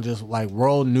diving in on just, like,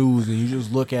 world news, and you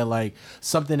just look at, like,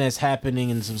 something that's happening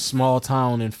in some small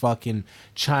town in fucking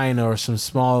China or some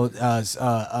small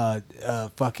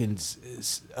fucking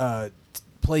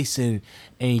place in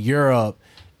Europe,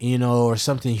 or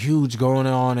something huge going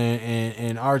on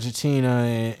in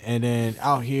Argentina and then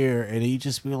out here, and you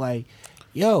just be like,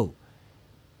 yo,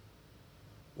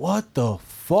 what the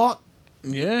fuck?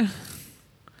 Yeah.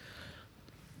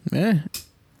 Yeah,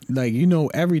 like,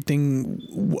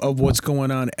 everything of what's going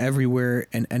on everywhere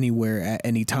and anywhere at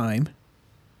any time.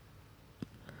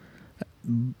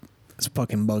 It's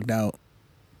fucking bugged out.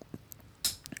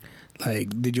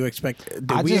 Like, did we expect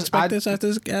this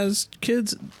as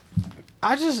kids?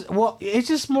 It's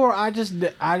just more. I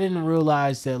didn't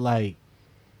realize that, like,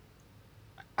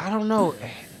 I don't know,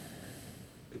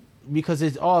 because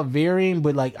it's all varying,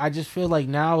 but like, I just feel like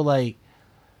now, like,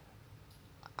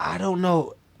 I don't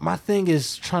know. My thing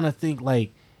is trying to think,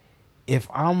 like, if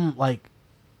I'm, like,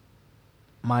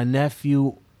 my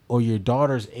nephew or your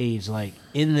daughter's age, like,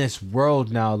 in this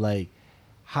world now, like,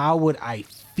 how would I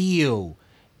feel?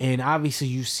 And obviously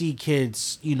you see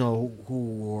kids,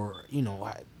 who are,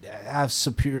 have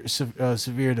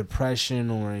severe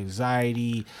depression or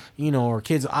anxiety, or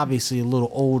kids obviously a little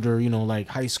older, like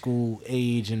high school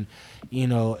age, and,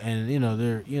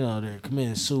 they're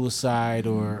committing suicide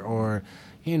or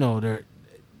they're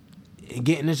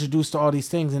getting introduced to all these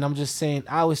things. And I'm just saying,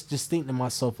 I was just thinking to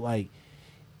myself, like,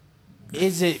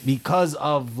 is it because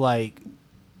of, like,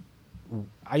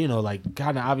 like,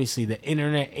 kind of obviously the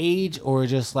internet age, or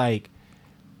just like,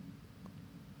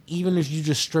 even if you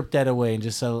just strip that away and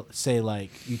just say, like,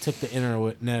 you took the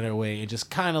internet away and just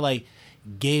kind of like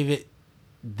gave it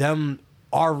them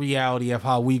our reality of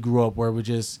how we grew up, where we're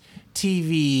just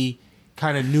TV,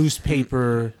 kind of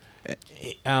newspaper,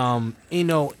 You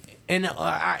know, and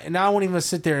I won't even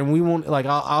sit there, and we won't like.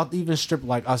 I'll even strip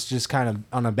like us just kind of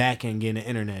on the back end getting the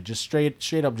internet, just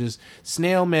straight up, just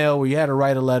snail mail where you had to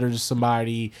write a letter to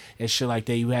somebody and shit like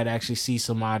that. You had to actually see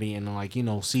somebody and like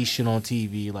see shit on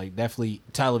TV. Like definitely,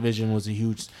 television was a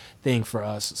huge thing for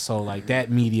us. So like that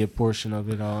media portion of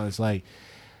it all is like,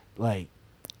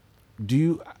 do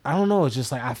you? I don't know. It's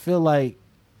just like I feel like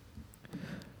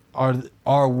are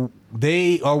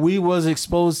we was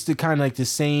exposed to kind of like the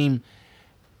same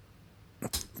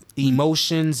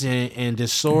emotions and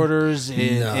disorders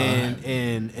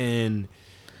and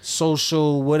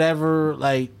social whatever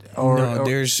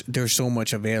there's so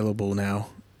much available now,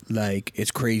 like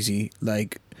it's crazy,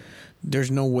 like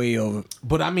there's no way of.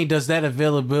 But I mean, does that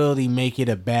availability make it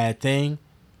a bad thing?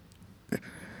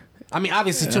 I mean,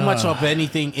 obviously too much of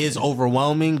anything is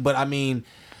overwhelming, but I mean,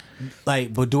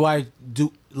 like, but do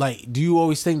you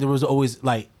always think there was always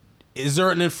like, was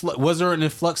there an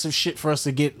influx of shit for us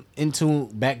to get into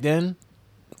back then?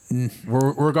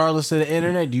 Regardless of the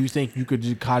internet, do you think you could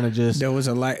just kind of just... There was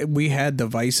a lack. We had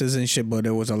devices and shit, but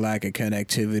there was a lack of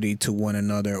connectivity to one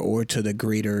another or to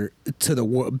the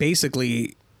world.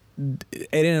 Basically,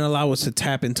 it didn't allow us to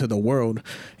tap into the world.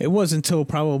 It wasn't until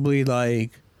probably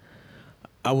like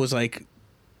I was like,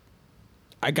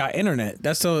 I got internet.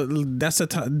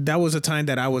 That was a time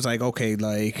that I was like, okay,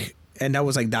 like, and that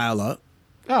was like dial up.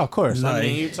 Oh, of course. Like, I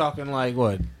mean, you're talking like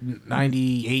what,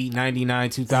 98, 99,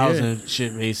 2000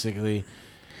 shit, basically.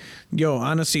 Yo,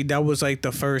 honestly, that was like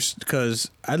the first, because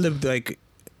I lived like,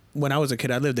 when I was a kid,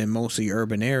 I lived in mostly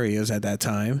urban areas at that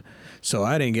time. So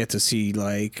I didn't get to see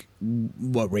like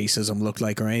what racism looked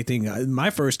like or anything.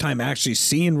 My first time actually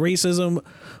seeing racism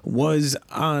was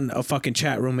on a fucking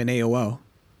chat room in AOL.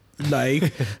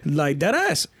 Like that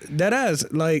ass.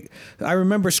 Like I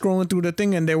remember scrolling through the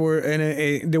thing and there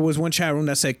was one chat room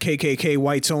that said KKK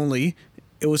whites only.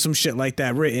 It was some shit like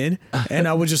that written, and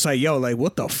I was just like, yo, like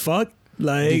what the fuck?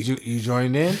 Like, did you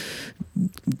joined in?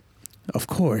 Of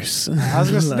course. I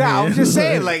was just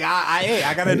saying, like,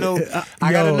 I gotta know,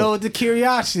 gotta know what the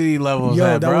curiosity level is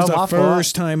at, bro. That was the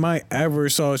first time I ever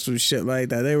saw some shit like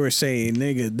that. They were saying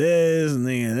nigga this and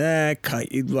nigga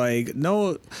that, like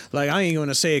no, like I ain't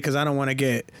gonna say it because I don't want to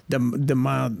get the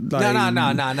mild. Like,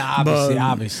 no,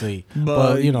 obviously,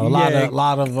 but you know, a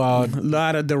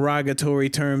lot of derogatory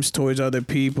terms towards other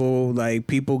people, like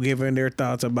people giving their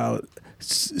thoughts about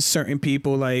certain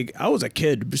people. Like I was a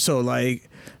kid, so like.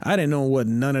 I didn't know what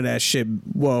none of that shit.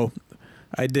 Well,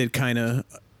 I did kind of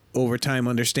over time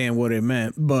understand what it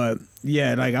meant, but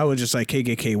yeah, like I was just like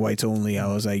KKK whites only. I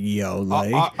was like, yo,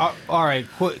 like, all right,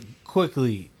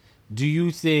 quickly, do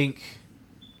you think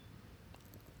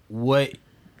what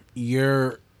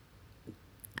you're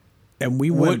and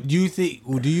we went, what do you think?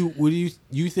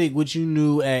 You think what you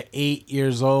knew at 8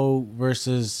 years old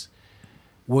versus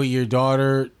what your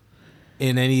daughter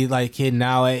and any like kid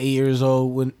now at 8 years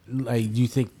old, when like do you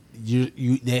think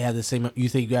they have the same? You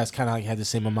think you guys kind of like had the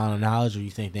same amount of knowledge, or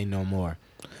you think they know more?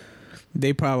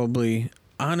 They probably,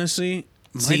 honestly,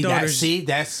 my daughter's.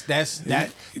 That's this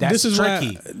is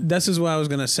tricky. This is what I was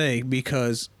gonna say,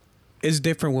 because it's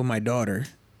different with my daughter,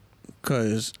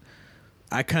 because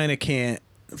I kind of can't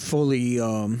fully.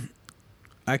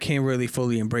 I can't really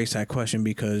fully embrace that question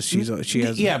because she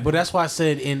has. Yeah, but that's why I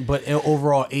said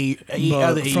overall other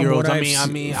 8-year-olds.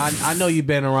 I know you've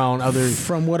been around other.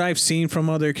 From what I've seen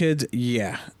from other kids,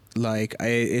 yeah, like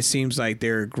it seems like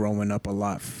they're growing up a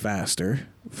lot faster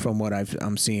from what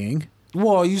I'm seeing.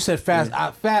 Well, you said fast.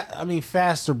 I mean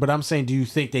faster, but I'm saying, do you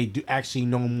think they do actually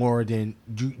know more than?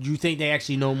 Do you think they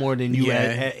actually know more than you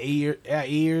at 8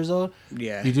 years old?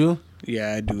 Yeah, you do.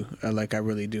 Yeah, I do. I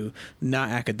really do. Not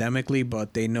academically,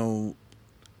 but they know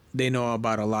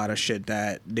about a lot of shit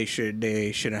that they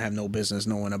shouldn't have no business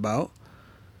knowing about.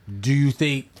 Do you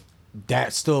think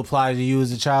that still applies to you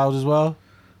as a child as well?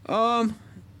 I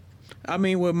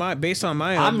mean, based on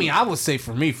my. I would say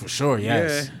for me, for sure,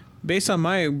 yes. Yeah, based on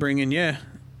my upbringing, yeah.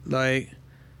 Like,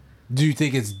 do you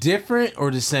think it's different or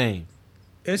the same?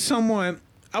 It's somewhat.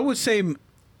 I would say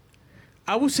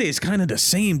it's kind of the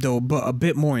same though, but a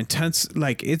bit more intense.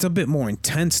 Like it's a bit more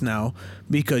intense now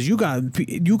because you got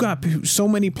so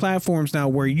many platforms now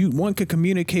where one could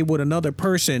communicate with another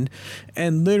person,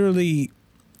 and literally,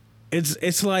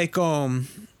 it's like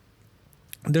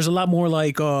there's a lot more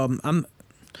like I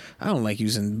guess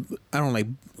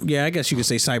you could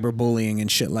say cyberbullying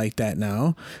and shit like that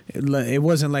now. It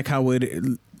wasn't like how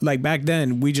like back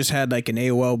then we just had like an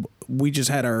AOL. We just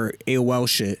had our AOL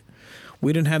shit.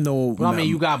 We didn't have no. Well, I mean,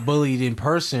 you got bullied in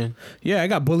person. Yeah, I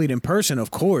got bullied in person, of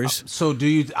course. So do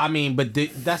you? I mean, but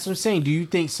that's what I'm saying. Do you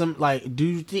think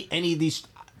any of these?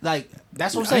 like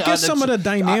that's what I'm saying. I guess some of the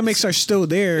dynamics are still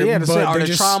there. Yeah, but are they're the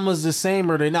just, traumas the same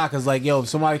or they not? Because like, yo, if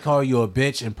somebody call you a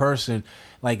bitch in person,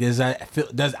 like, does that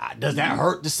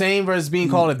hurt the same as being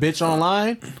called a bitch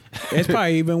online? it's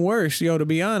probably even worse, yo. To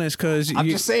be honest, because I'm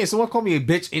just saying, someone called me a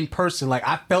bitch in person, like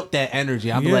I felt that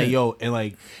energy. I'd be like, yo, and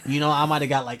like, you know, I might have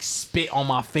got like spit on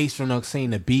my face from saying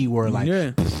the B word, like.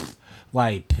 Yeah.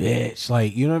 Like, bitch,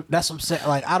 like, you know, that's what I'm saying.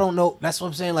 Like, I don't know. That's what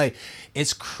I'm saying. Like,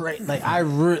 it's crazy. Like,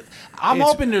 I'm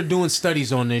hoping they're doing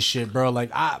studies on this shit, bro. Like,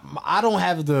 I don't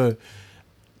have the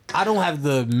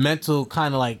mental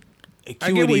kind of like acuity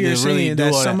I get what you're to really saying. do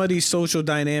That all some that. of these social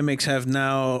dynamics have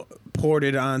now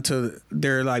ported onto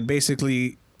their like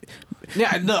basically.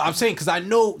 Yeah, no, I'm saying because I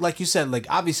know, like you said, like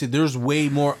obviously there's way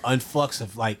more influx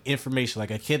of like information.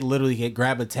 Like a kid literally can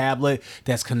grab a tablet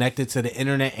that's connected to the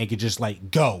internet and could just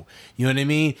like go. You know what I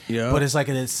mean? Yeah. But it's like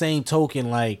in the same token,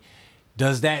 like,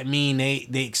 does that mean they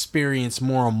experience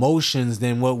more emotions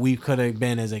than what we could have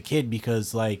been as a kid?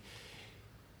 Because like,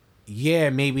 yeah,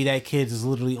 maybe that kid is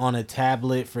literally on a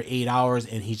tablet for 8 hours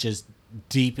and he's just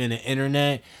deep in the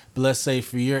internet. But let's say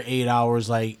for your 8 hours,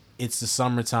 like, it's the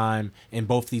summertime in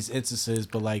both these instances,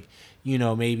 but like, you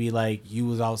know, maybe like you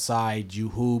was outside, you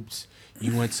hooped,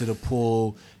 you went to the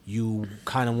pool, you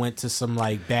kind of went to some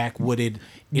like backwooded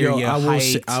area. Yo,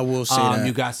 I will say that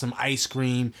you got some ice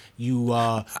cream. You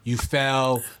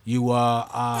fell. You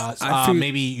feel-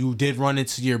 maybe you did run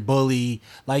into your bully.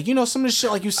 Like, you know, some of the shit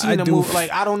like you see I in the do movie.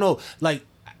 Like, I don't know. Like,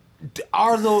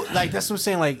 are those like that's what I'm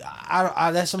saying. Like,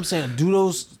 I that's what I'm saying. Do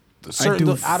those certain?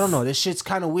 I don't know. This shit's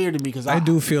kind of weird to me because I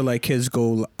do feel like kids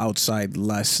go outside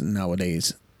less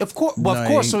nowadays. Of course, but of Like-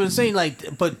 course. So I'm saying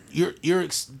like, but your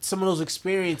some of those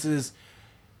experiences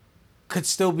could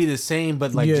still be the same,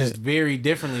 but like Yeah. just very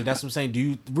differently. That's what I'm saying. Do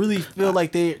you really feel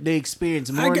like they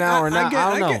experience more now or not?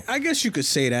 I don't know. I guess you could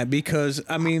say that because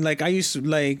I mean, like I used to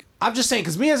like. I'm just saying,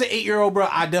 because me as an 8-year-old, bro,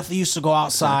 I definitely used to go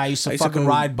outside. I used to fucking go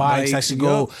ride bikes. I used to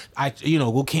go,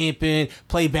 yup. go camping,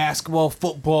 play basketball,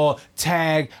 football,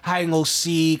 tag, hide and go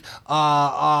seek.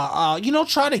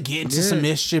 Try to get into some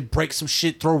mischief, break some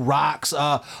shit, throw rocks,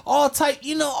 all type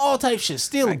shit,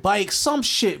 steal a bike, some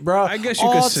shit, bro. I guess you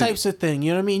all could say- types of thing.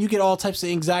 You know what I mean? You get all types of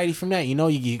anxiety from that. You know,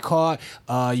 you get caught,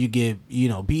 you get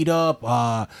beat up,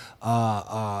 your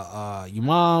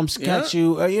mom's got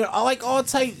you, like all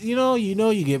type.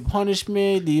 You get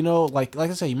punishment. Like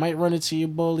I said, you might run into your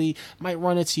bully, might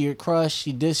run into your crush,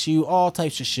 he diss you, all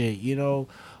types of shit. You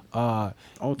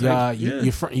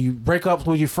break up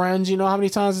with your friends. You know how many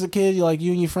times as a kid, you and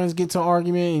your friends get to an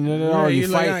argument, and you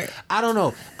fight. like, I don't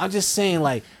know. I'm just saying,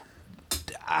 like,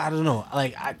 I don't know.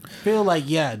 Like, I feel like,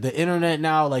 yeah, the internet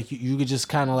now, like, you could just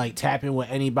kind of like tap in with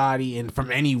anybody and from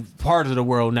any part of the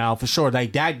world now, for sure.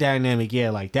 Like that dynamic, yeah,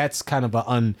 like that's kind of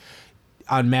a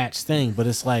unmatched thing. But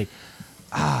it's like,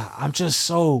 I'm just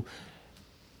so.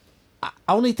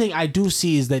 Only thing I do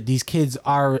see is that these kids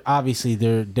are obviously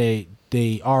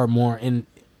they are more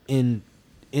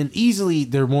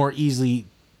they're more easily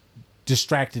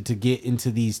distracted to get into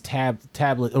these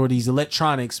tablet or these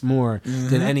electronics more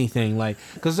than anything, like,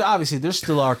 because obviously there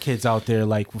still are kids out there,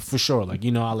 like, for sure, like,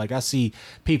 I see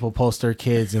people post their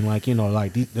kids and like,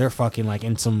 like they're fucking like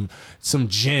in some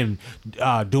gym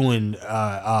doing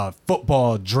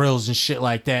football drills and shit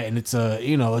like that, and it's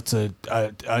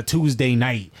a Tuesday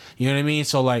night, you know what I mean?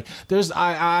 So like there's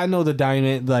I know the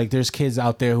dynamic, like there's kids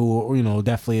out there who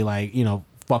definitely like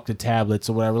fuck the tablets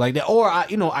or whatever like that, or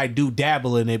I do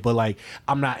dabble in it, but like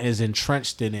I'm not as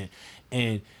entrenched in it.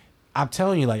 And I'm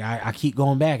telling you, like I keep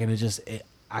going back, and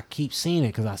I keep seeing it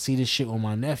because I see this shit with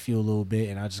my nephew a little bit,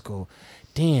 and I just go,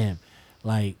 damn,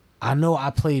 like I know I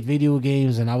played video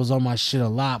games and I was on my shit a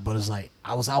lot, but it's like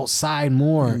I was outside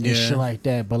more and shit like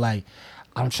that. But like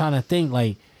I'm trying to think,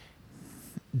 like,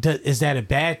 is that a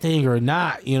bad thing or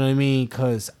not? You know what I mean?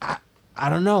 Because I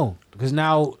don't know. Because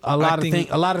now a lot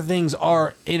of things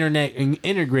are internet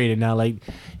integrated now. Like,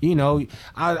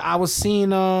 I was seeing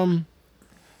the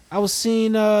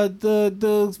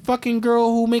fucking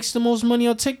girl who makes the most money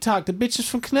on TikTok. The bitch is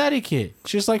from Connecticut.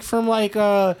 She's like from like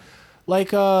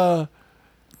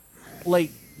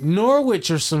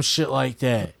Norwich or some shit like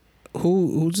that.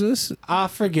 Who's this? I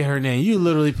forget her name. You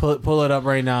literally pull it up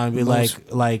right now and be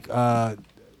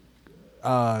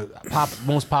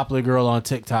most popular girl on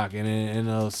TikTok, and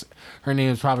her name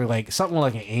is probably like something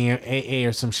like an AA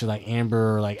or some shit, like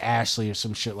Amber or like Ashley or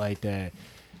some shit like that.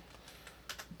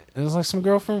 It was like some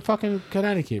girl from fucking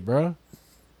Connecticut, bro.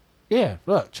 Yeah,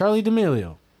 look, Charlie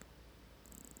D'Amelio.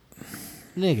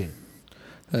 Nigga.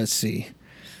 Let's see.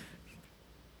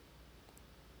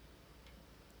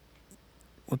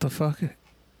 What the fuck?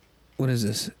 What is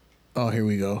this? Oh, here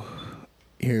we go.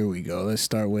 Let's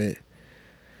start with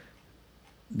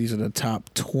These are the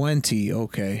top 20.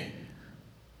 Okay.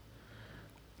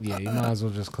 Yeah, you might as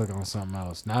well just click on something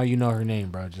else. Now you know her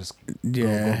name, bro. Just go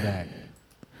back.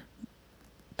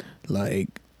 Like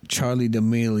Charlie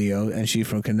D'Amelio, and she's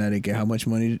from Connecticut. How much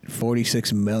money?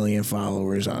 46 million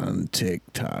followers on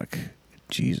TikTok.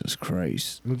 Jesus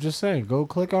Christ. I'm just saying, go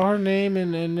click on her name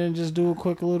and then just do a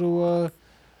quick little,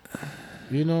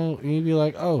 you know, you'd be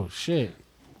like, oh, shit.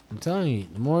 I'm telling you,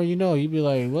 the more you know, you'd be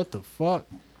like, what the fuck?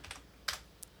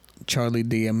 Charlie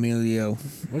D'Amelio.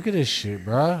 Look at this shit,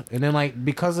 bruh. And then, like,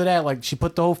 because of that, like, she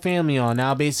put the whole family on.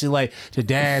 Now, basically, like, the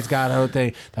dad's got her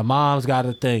thing, the mom's got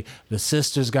a thing, the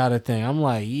sister's got a thing. I'm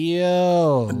like,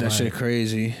 yo. That like, shit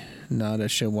crazy. Nah, that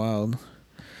shit wild.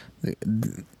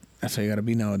 That's how you gotta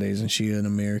be nowadays. And she an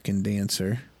American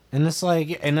dancer. And it's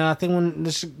like, and then I think when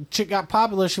this chick got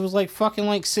popular, she was like fucking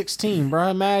like 16, bro.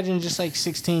 Imagine just like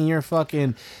 16, you're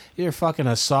fucking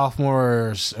a sophomore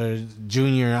or a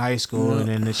junior in high school, and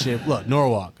then the shit. Look,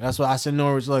 Norwalk. That's what I said.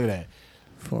 Norwich. Look at that.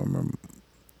 Former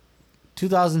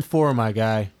 2004, my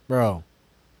guy, bro.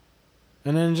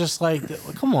 And then just like,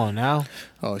 come on now.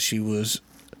 Oh, she's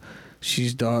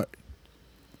daughter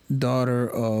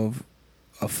of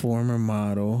a former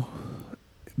model,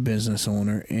 business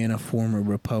owner, and a former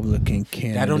Republican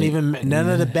candidate. That don't even none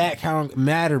of the background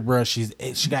matter, bro. She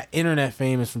got internet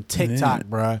famous from TikTok,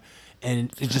 bro,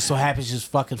 and it just so happens she's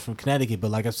fucking from Connecticut. But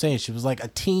like I'm saying, she was like a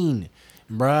teen,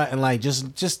 bro, and like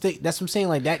just think, that's what I'm saying.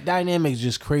 Like that dynamic is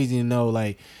just crazy to know.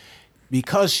 Like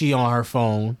because she on her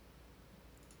phone.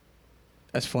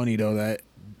 That's funny though. That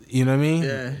you know what I mean?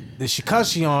 Yeah.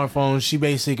 Because she on her phone, she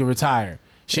basically can retire.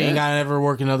 She ain't got to ever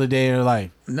work another day in her life.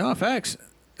 No, facts.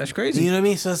 That's crazy. You know what I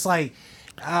mean? So it's like,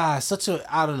 such a,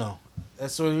 I don't know.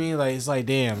 That's what I mean. Like, it's like,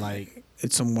 damn, like.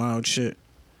 It's some wild shit.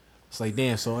 It's like,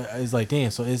 damn. So it's like,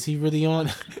 damn. So is he really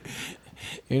on?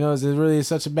 You know, is it really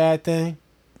such a bad thing?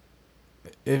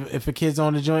 If a kid's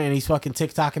on the joint and he's fucking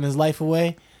TikToking his life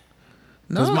away?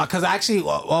 No. Because actually,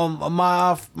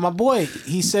 my boy,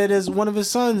 he said as one of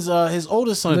his sons, his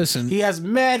oldest son, Listen. he has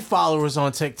mad followers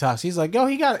on TikTok. He's like, yo,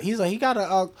 he got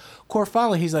a core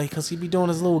following. He's like, because he be doing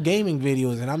his little gaming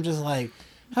videos, and I'm just like,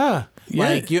 huh? Yeah.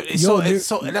 Like, so that's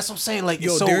what I'm saying. Like,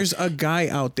 Yo, there's a guy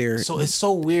out there. So it's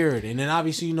so weird, and then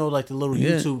obviously you know like the little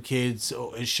YouTube kids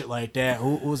and shit like that.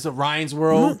 Who was the Ryan's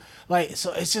World? Like,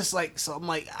 so it's just like, so I'm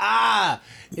like,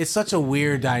 it's such a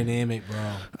weird dynamic,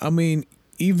 bro. I mean,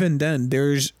 even then,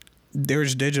 there's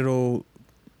niggas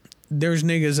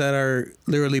that are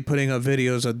literally putting up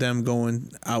videos of them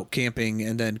going out camping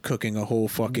and then cooking a whole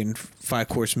fucking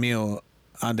 5-course meal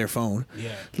on their phone.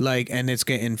 Yeah. Like, and it's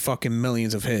getting fucking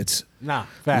millions of hits. Nah,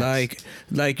 facts.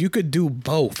 Like you could do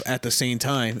both at the same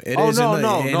time. It no,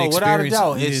 without a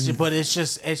doubt. It's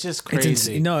just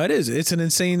crazy. No, it is. It's an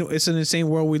insane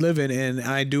world we live in, and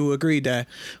I do agree that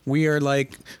we're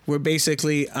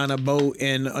basically on a boat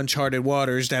in uncharted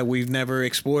waters that we've never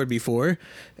explored before,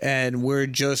 and we're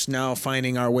just now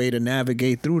finding our way to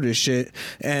navigate through this shit.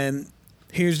 And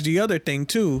here's the other thing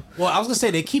too. Well, I was gonna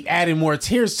say they keep adding more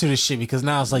tiers to this shit because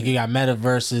now it's like you got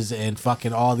metaverses and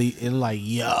fucking all the and like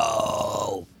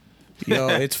yo,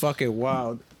 it's fucking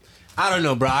wild. I don't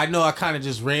know, bro. I know I kind of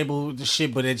just ramble with the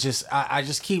shit, but it just I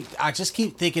just keep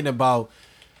thinking about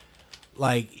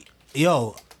like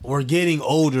yo, we're getting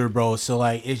older, bro. So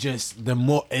like it's just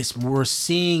we're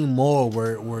seeing more,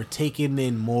 we're taking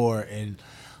in more, and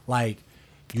like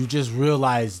you just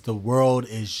realize the world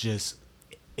is just.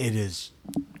 It's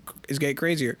getting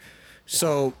crazier.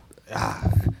 So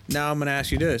now I'm gonna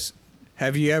ask you this: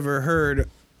 have you ever heard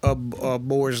of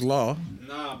Moore's Law?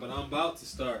 Nah, but I'm about to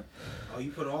start. Oh,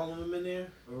 you put all of them in there,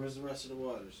 or where's the rest of the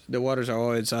waters? The waters are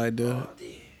all inside the. Oh, damn.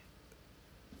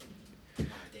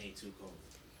 They ain't too cold.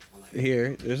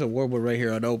 Here, there's a warwood right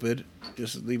here unopened.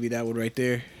 Just leave me that one right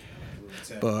there.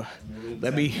 But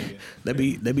let me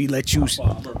let you.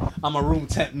 I'm a room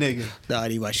temp nigga. Nah, I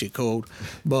need my shit cold.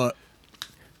 But.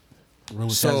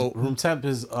 Room temp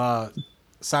is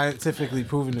scientifically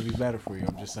proven to be better for you.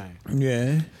 I'm just saying.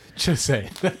 Yeah. Just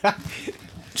saying.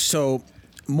 So,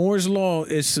 Moore's Law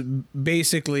is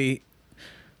basically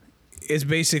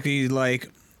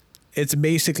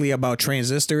about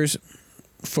transistors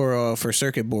for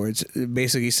circuit boards.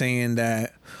 Basically saying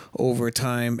that over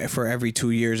time, for every 2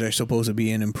 years, there's supposed to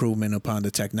be an improvement upon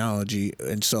the technology,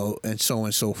 and so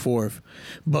forth.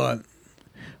 But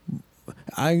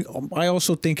I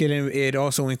also think it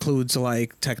also includes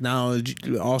like technology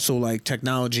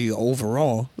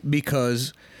overall,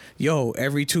 because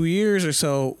every 2 years or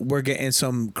so we're getting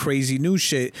some crazy new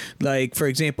shit, like for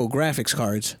example graphics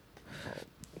cards.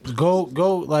 Go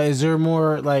like, is there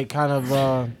more like kind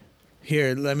of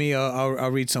here, let me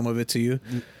I'll read some of it to you.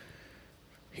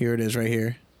 Here it is right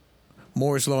here.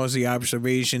 Moore's law is the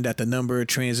observation that the number of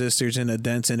transistors in a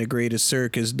dense integrated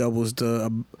circuit doubles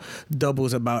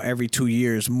about every 2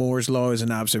 years. Moore's law is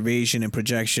an observation and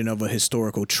projection of a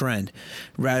historical trend.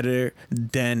 Rather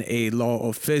than a law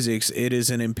of physics, it is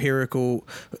an empirical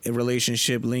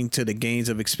relationship linked to the gains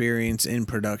of experience in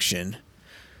production.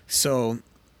 So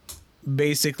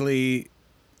basically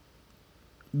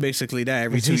that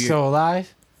every Is 2 he years. still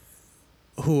alive?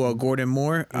 Who, Gordon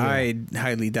Moore? Yeah. I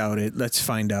highly doubt it. Let's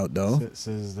find out, though.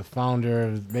 Says the founder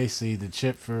of basically the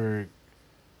chip for.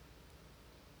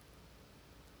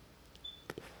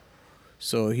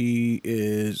 So he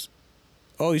is.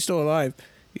 Oh, he's still alive.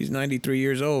 He's 93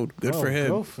 years old. Good for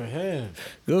him. Good for him.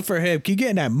 Good for him. Keep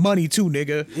getting that money too,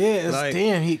 nigga. Yeah, it's Like-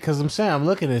 damn. Because I'm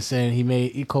looking at saying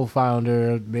he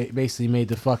co-founder, basically made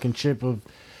the fucking chip with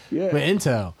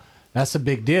Intel. That's a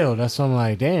big deal. That's what I'm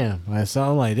like, damn.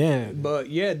 I'm like, damn. But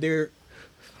yeah,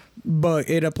 But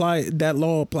that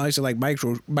law applies to like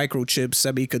microchips,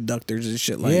 semiconductors, and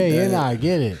shit like that. Yeah, no, I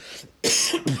get it.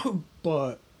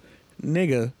 But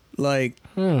nigga, like,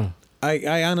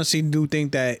 I honestly do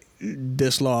think that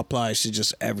this law applies to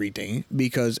just everything,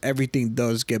 because everything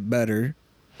does get better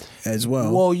as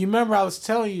well. Well, you remember I was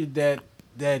telling you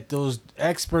that those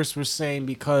experts were saying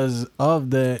because of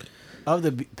the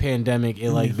pandemic, it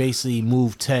like basically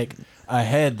moved tech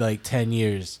ahead like 10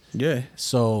 years. Yeah.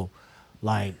 So,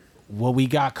 like, what we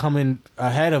got coming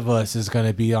ahead of us is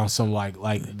gonna be on some like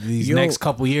these next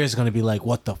couple years is gonna be like,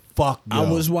 what the fuck, yo? I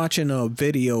was watching a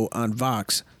video on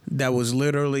Vox that was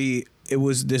literally, it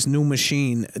was this new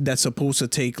machine that's supposed to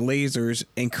take lasers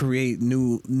and create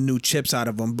new chips out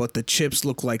of them, but the chips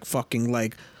look like fucking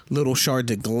like little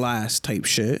shards of glass type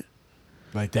shit.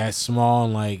 like that small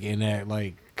and like in that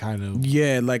like kind of.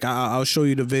 Yeah, like I'll show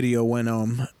you the video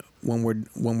when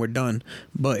we're done.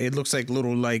 But it looks like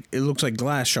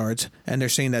glass shards, and they're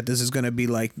saying that this is gonna be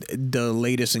like the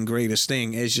latest and greatest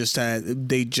thing. It's just that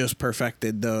they just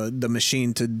perfected the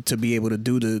machine to be able to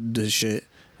do the shit.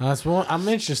 I'm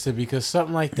interested because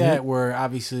something like that, where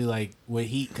obviously like with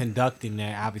heat conducting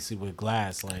that, obviously with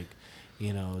glass, like,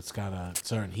 you know, it's got a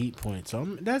certain heat point. So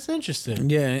that's interesting.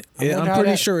 Yeah, wonder I'm how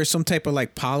pretty that- sure it's some type of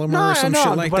like polymer or some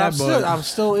shit like that. I'm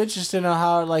still interested in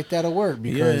how like that'll work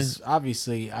because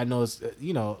obviously I know it's,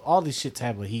 you know, all these shits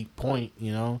have a heat point.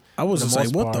 You know, I was for just the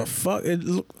like, most what the part. fuck? It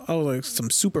looked, I was like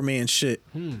some Superman shit.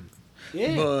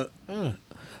 Yeah. But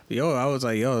yo, I was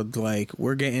like, yo, like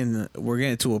we're getting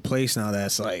to a place now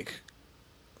that's like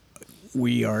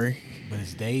we are. But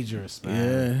it's dangerous,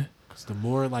 man. Yeah. Cause the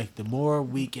more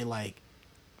we can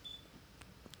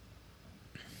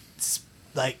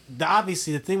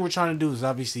obviously the thing we're trying to do is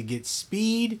obviously get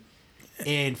speed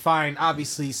and find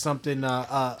obviously something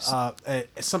some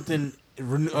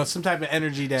type of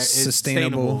energy that is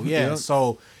sustainable. Yeah. Yep.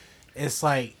 So it's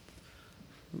like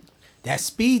that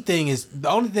speed thing is the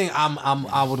only thing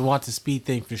I would want the speed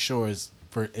thing for sure is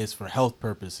for health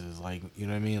purposes. Like, you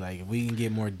know what I mean? Like if we can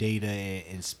get more data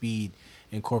and speed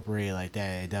incorporated like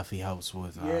that, it definitely helps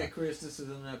with Chris, this is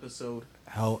an episode.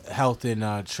 health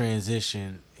and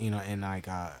transition, you know, and like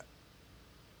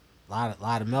lot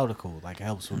of medical, like it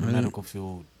helps with the medical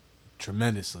field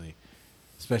tremendously,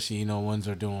 especially, you know, ones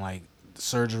are doing like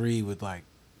surgery with like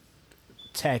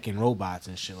tech and robots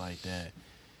and shit like that.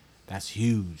 That's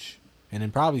huge. And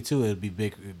then probably too it'd be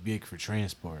big for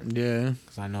transport. Yeah.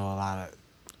 Cause I know a lot of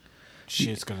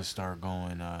shit's gonna start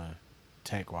going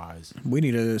tech wise. We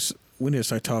need to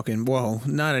start talking. Well,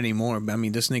 not anymore. But I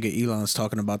mean, this nigga Elon's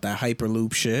talking about that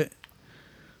Hyperloop shit.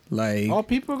 Like, Oh,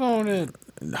 people are going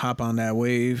to hop on that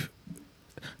wave.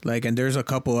 Like, and there's a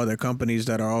couple other companies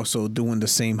that are also doing the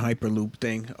same Hyperloop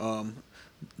thing.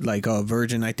 Like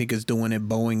Virgin, I think, is doing it.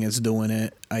 Boeing is doing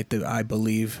it. I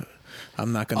believe.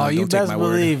 I'm not gonna. Oh, you don't take best my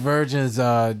believe word. Virgin's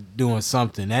doing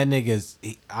something. That nigga's.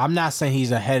 I'm not saying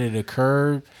he's ahead of the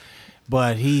curve,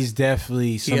 but he's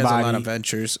definitely He somebody. has a lot of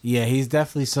ventures. Yeah, he's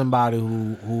definitely somebody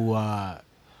who yeah,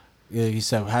 he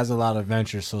said has a lot of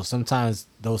ventures. So sometimes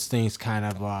those things kind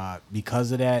of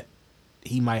because of that,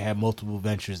 he might have multiple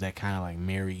ventures that kind of like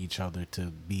marry each other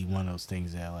to be one of those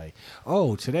things that like,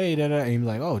 oh, today that, and he's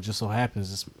like, oh, it just so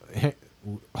happens this,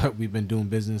 we've been doing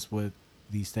business with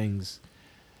these things,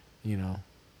 you know,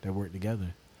 that work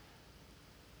together.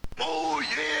 Oh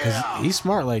yeah. 'Cause he's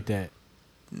smart like that.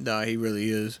 Nah, he really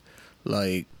is.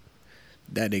 Like,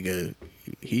 that nigga,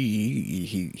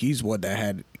 he's what that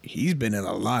had. He's been in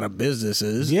a lot of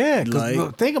businesses. Yeah, 'cause like,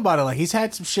 look, think about it. Like he's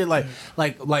had some shit. Like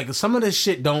some of this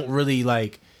shit don't really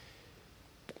like.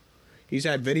 he's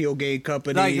had video game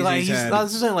companies. Like he's had not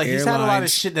just saying like he's had a lot of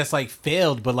airlines. shit that's like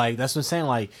failed, but like that's what I'm saying.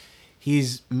 Like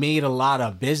he's made a lot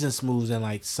of business moves, and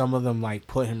like some of them like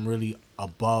put him really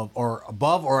above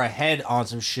or ahead on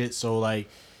some shit. So like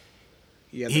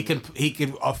he can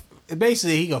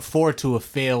basically he can afford to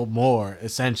fail more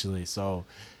essentially. So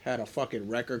had a fucking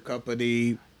record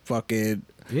company, fucking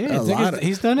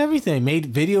he's done everything. Made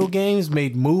video games,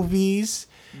 made movies.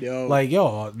 Yo, Like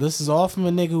this is all from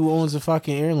a nigga who owns a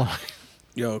fucking airline.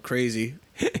 yo, crazy.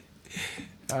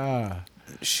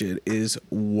 Shit is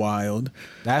wild.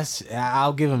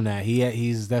 I'll give him that.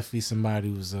 He's definitely somebody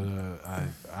who's a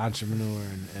entrepreneur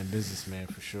and businessman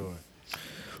for sure.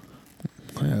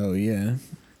 Hell yeah.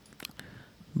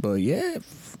 But yeah,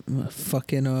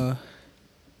 fucking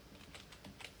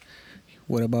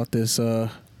what about this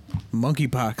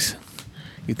monkeypox?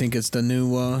 You think it's the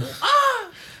new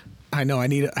I know I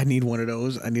need one of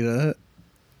those. I need a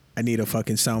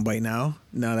fucking soundbite now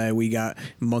that we got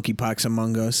monkeypox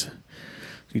among us.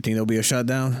 You think there'll be a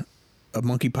shutdown? A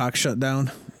monkeypox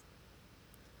shutdown?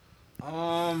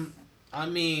 I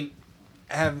mean,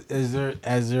 has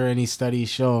there any studies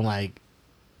showing like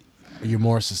you're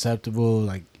more susceptible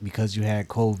like because you had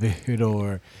COVID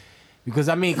or because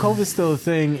I mean COVID's still a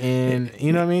thing and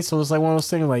you know what I mean? So it's like one of those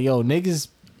things like niggas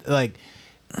like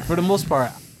for the most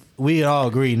part we all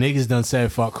agree niggas done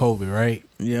said fuck COVID, right?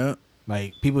 Yeah.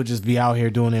 Like people just be out here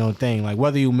doing their own thing. Like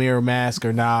whether you wear a mask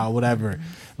or not, or whatever,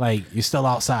 like you're still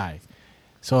outside.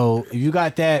 So if you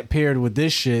got that paired with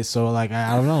this shit, so like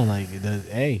I don't know, like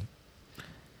hey,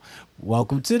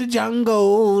 welcome to the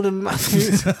jungle,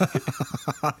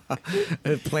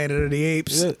 Planet of the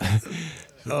Apes.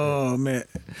 Oh man,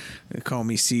 they call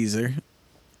me Caesar.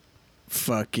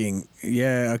 Fucking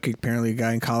yeah, apparently a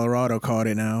guy in Colorado caught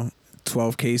it now.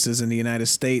 12 cases in the United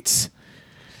States.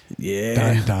 Yeah.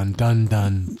 Dun dun dun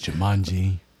dun.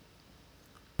 Jumanji.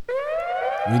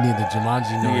 We need the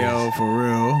Jumanji noise. Yo, for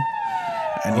real.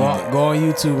 Go on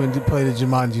YouTube and play the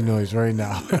Jumanji noise right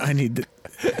now. I need to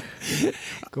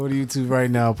go to YouTube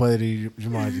right now. Play the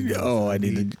Jumanji noise. Oh, I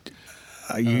need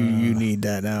to. You need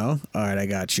that now. All right, I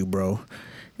got you, bro.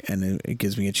 And it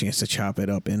gives me a chance to chop it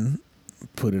up and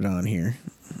put it on here.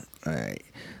 All right,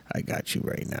 I got you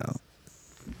right now.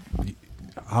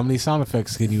 How many sound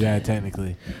effects can you add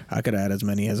technically? I could add as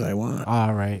many as I want.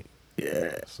 All right.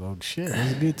 Yeah. So shit,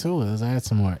 let's get to it. Let's add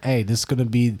some more. Hey, this is gonna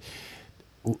be.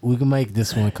 We can make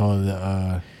this one called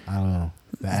the I don't know,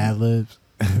 the ad libs,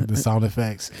 the sound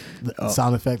effects,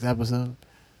 sound effects episode.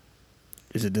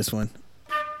 Is it this one?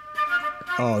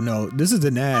 Oh no, this is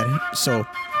an ad. So,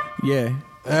 yeah,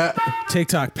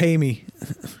 TikTok, pay me.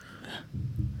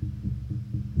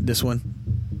 This one.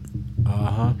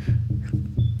 Uh-huh.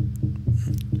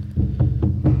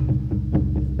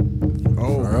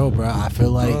 Oh, for real, bro. I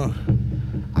feel like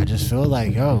I just feel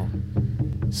like you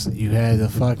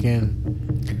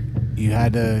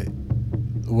had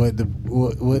what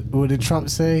did Trump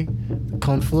say?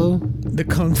 Kung flu? The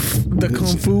kung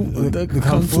flu.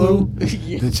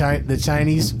 The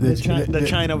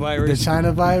China virus. The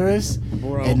China virus.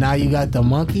 Bro. And now you got the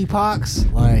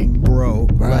monkeypox. Like, bro.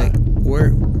 Like,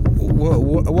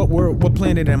 what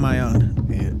planet am I on?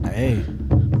 Yeah, hey,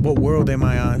 what world am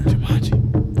I on? Jumanji.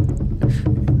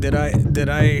 Did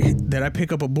I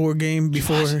pick up a board game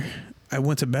before I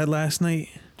went to bed last night?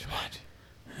 Jumanji.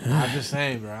 I'm just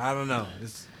saying, bro. I don't know.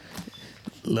 It's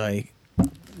like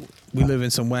we live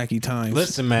in some wacky times.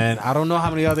 Listen, man. I don't know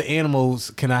how many other animals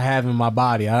can I have in my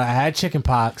body. I had chicken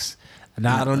pox.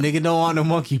 Now I don't nigga don't want no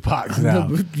monkey pox now.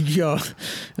 Yo,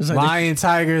 it's like lion,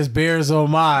 tigers, bears, oh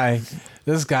my.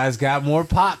 This guy's got more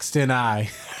pox than I.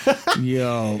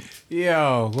 Yo,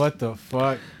 what the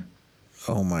fuck?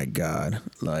 Oh my god!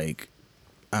 Like,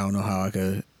 I don't know how I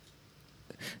could.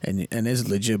 And there's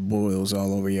legit boils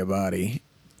all over your body,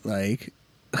 like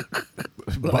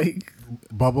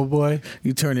Bubble Boy.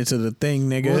 You turn into the thing,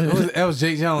 nigga. That was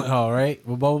Jake Gyllenhaal, right?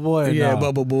 With Bubble Boy. Yeah, no?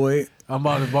 Bubble Boy. I'm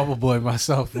about to Bubble Boy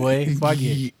myself, boy. Fuck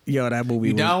it. Yo, that movie.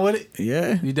 You down with it?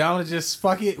 Yeah. You down to just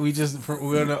fuck it?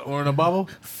 We're in a bubble.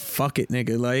 Fuck it,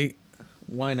 nigga. Like,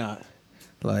 why not?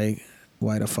 Like,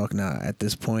 why the fuck not at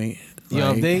this point?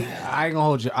 Yo, if I ain't gonna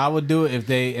hold you. I would do it if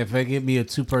they give me a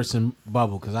 2-person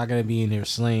bubble because I gotta be in there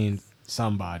slaying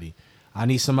somebody. I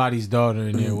need somebody's daughter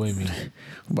in there with me.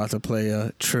 About to play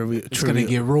a trivia. It's gonna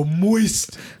get real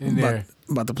moist in there.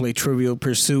 About to play Trivial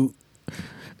Pursuit.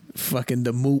 Fucking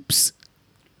the Moops.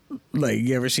 Like,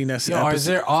 you ever seen that? Yo, is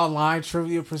there online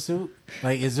Trivial Pursuit?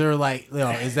 Like, is there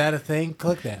is that a thing?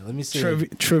 Click that. Let me see.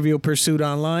 Trivial Pursuit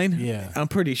online? Yeah. I'm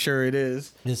pretty sure it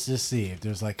is. Let's just see if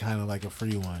there's kind of a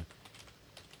free one.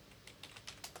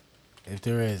 If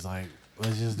there is,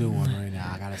 let's just do one right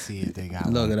now. I gotta see if they got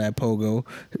one. Look at that pogo.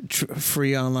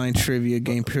 Free online trivia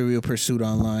game, Trivial Pursuit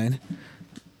online.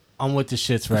 I'm with the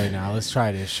shits right now. Let's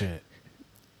try this shit.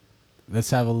 Let's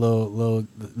have a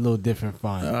little different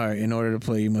fun. All right. In order to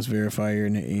play, you must verify your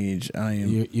age. I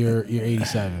am. You're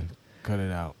 87. Cut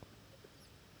it out.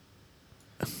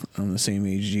 I'm the same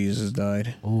age Jesus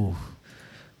died. Ooh.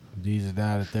 Jesus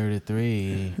died at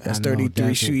 33. That's I know 33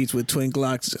 that's it. streets with twin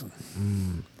Glocks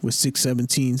with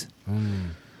 617s.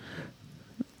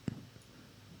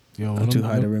 Yo, I'm too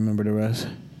high to remember the rest.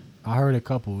 I heard a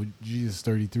couple Jesus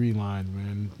 33 lines,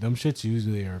 man. Them shits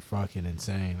usually are fucking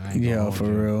insane. I ain't gonna Yeah, hold for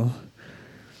you. real.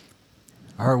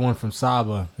 I heard one from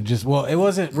Saba. It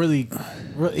wasn't really.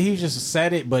 He just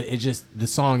said it, but it just the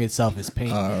song itself is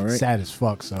pain, All right. sad as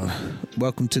fuck. So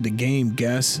Welcome to the game,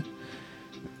 guess.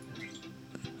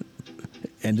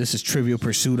 And this is Trivial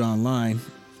Pursuit Online.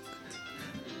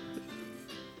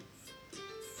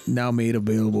 Now made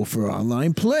available for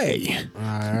online play. all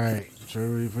right,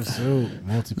 Trivial Pursuit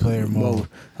multiplayer mode.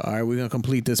 All right, we're going to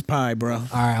complete this pie, bro. All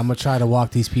right, I'm gonna try to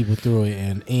walk these people through it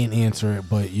and answer it,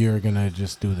 but you're gonna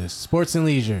just do this. Sports and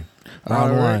leisure,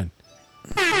 round All right. one.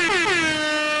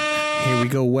 Here we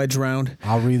go, wedge round.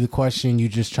 I'll read the question. You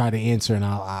just try to answer, and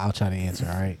I'll try to answer.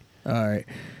 All right. All right.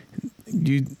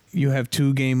 You have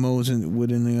 2 game modes, and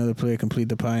within the other player complete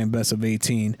the pie and best of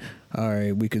 18. All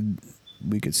right, we could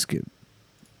skip.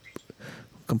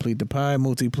 Complete the pie.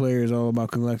 Multiplayer is all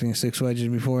about collecting 6 wedges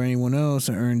before anyone else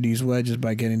and earn these wedges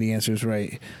by getting the answers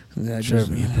right. That just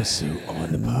Trivial Pursuit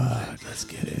on the pod. Let's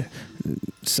get it.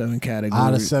 7 categories.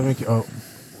 Out of 7. Oh.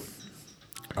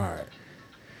 All right.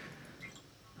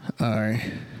 All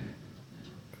right.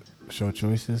 Show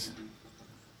choices.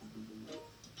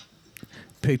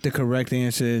 Pick the correct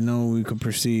answer. No, we can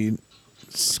proceed.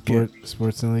 Skip.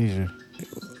 Sports and leisure.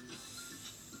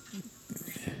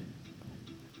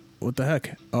 What the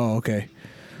heck? Oh, okay.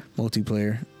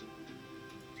 Multiplayer.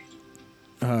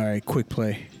 All right, quick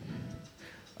play.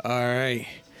 All right.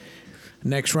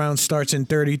 Next round starts in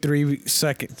 33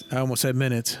 seconds. I almost said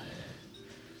minutes.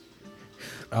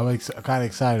 I'm kind of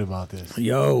excited about this.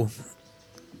 Yo.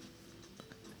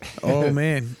 Oh,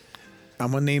 man.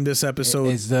 I'm going to name this episode.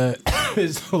 Is the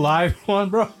live one,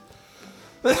 bro?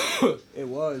 It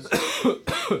was.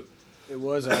 It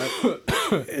was.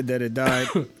 And then it died.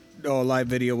 Oh, live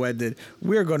video ended.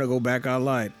 We're going to go back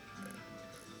online.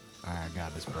 All right, I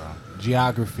got this, bro.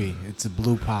 Geography. It's a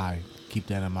blue pie. Keep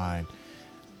that in mind.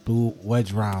 Blue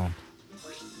wedge round.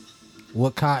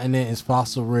 What continent is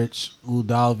fossil-rich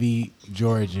Udalvi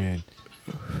Georgian?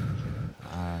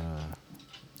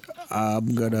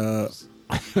 I'm going to...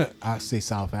 I say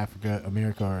South Africa,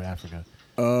 America, or Africa.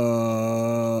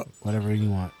 Whatever you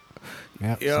want.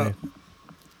 Yep. Yeah. Say.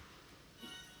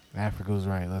 Africa's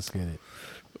right. Let's get it.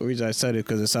 The reason I said it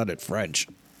because it sounded French.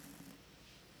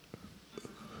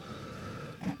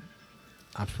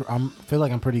 I feel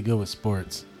like I'm pretty good with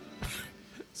sports.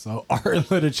 So art and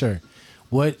literature.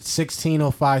 What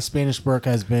 1605 Spanish book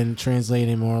has been translated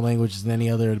in more languages than any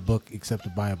other book except the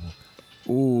Bible?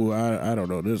 Ooh, I don't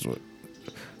know this one.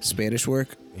 Spanish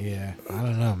work? Yeah, I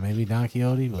don't know. Maybe Don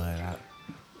Quixote, but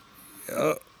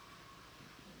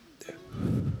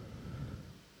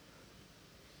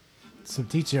some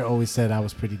teacher always said I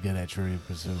was pretty good at Trivial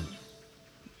Pursuit.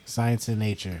 Science and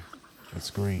nature.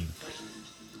 It's green.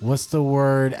 What's the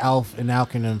word ALF an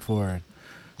acronym for?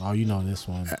 Oh, you know this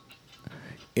one.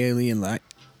 Alien life.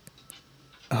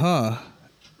 Huh.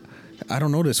 I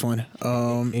don't know this one.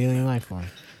 Alien life form.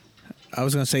 I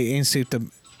was gonna say instinct.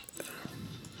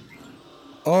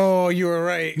 Oh, you were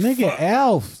right. Nigga,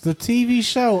 ALF, the TV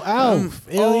show ALF,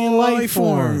 alien life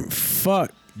form.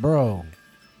 Fuck, Bro.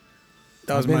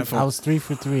 that was my fault. I was 3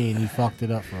 for 3 and you fucked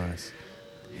it up for us.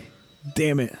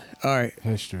 Damn it. All right.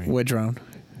 History. Wedge round.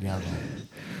 Yeah, bro.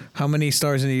 How many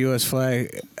stars in the U.S.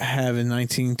 flag have in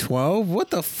 1912? What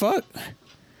the fuck?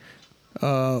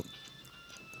 Damn,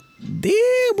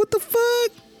 what the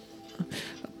fuck?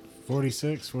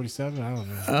 46, 47, I don't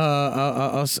know.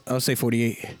 I'll say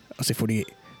 48. I'll say 48.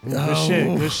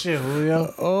 Good shit,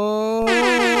 Julio. Oh, I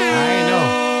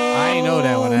ain't know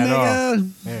that one at all.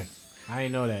 nigga. Here, I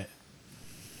ain't know that.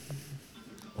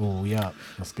 Oh, yeah,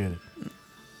 let's get it.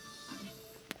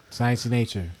 Science and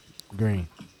nature, green.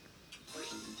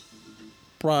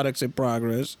 Products in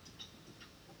progress.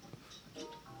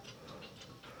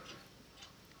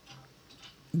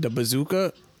 The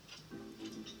bazooka.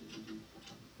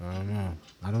 I don't know.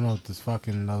 I don't know what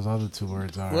those other 2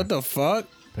 words are. What the fuck?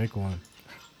 Pick one.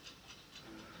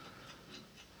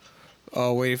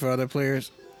 Oh, waiting for other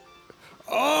players.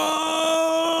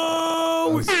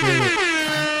 Oh, Let's get it.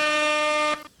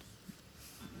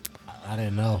 I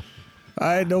didn't know.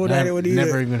 I know that it would either.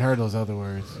 Never even heard those other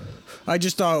words. I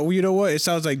just thought, well, you know what? It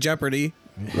sounds like Jeopardy,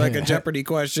 like a Jeopardy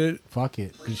question. Fuck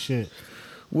it. Good shit.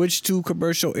 Which two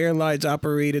commercial airlines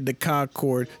operated the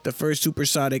Concorde, the first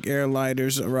supersonic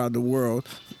airliners around the world?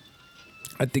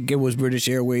 I think it was British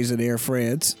Airways and Air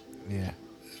France. Yeah.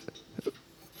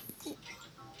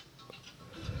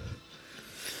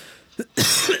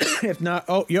 If not,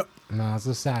 oh, yep. No, it's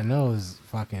just I know it's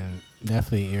fucking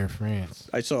definitely Air France.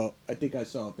 I think I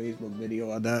saw a Facebook video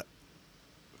on that.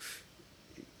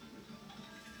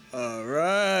 All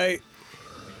right.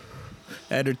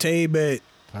 Entertainment.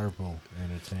 Purple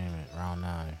Entertainment, round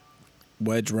 9.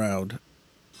 Wedge round.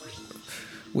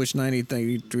 Which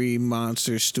 1933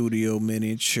 Monster Studio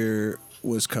miniature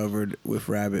was covered with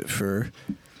rabbit fur?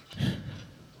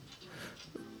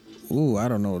 Ooh, I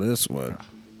don't know this one.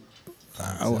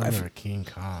 King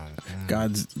Kong.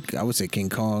 I would say King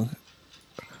Kong.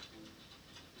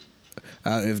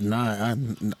 If not,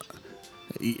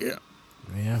 yeah.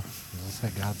 Yeah, it's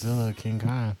like Godzilla or King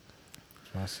Kong.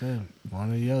 That's it.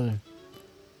 One or the other.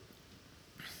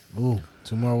 Ooh,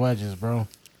 2 more wedges, bro.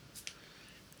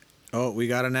 Oh, we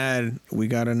got an ad.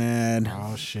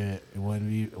 Oh shit! It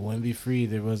wouldn't be free.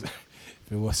 If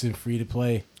it wasn't free to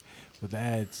play with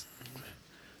ads.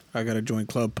 I gotta join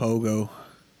Club Pogo.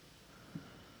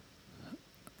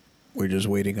 We're just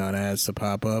waiting on ads to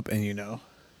pop up, and you know.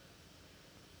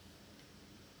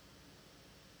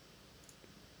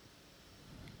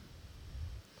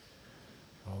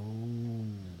 Oh.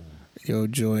 Yo,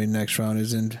 join. Next round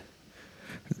is in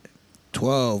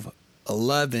 12,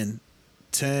 11,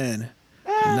 10,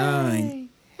 9.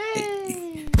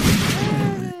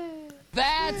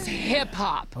 That's hip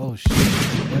hop. Oh shit!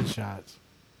 Headshots.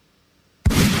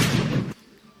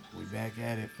 We back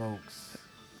at it, folks.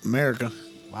 America.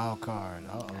 Wild card.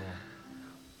 Uh oh.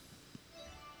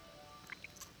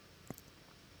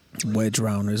 Wedge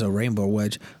round is a rainbow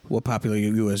wedge. What popular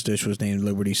U.S. dish was named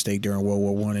Liberty Steak during World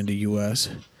War I in the U.S.?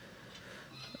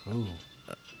 Ooh.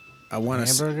 I want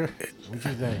to. Hamburger? What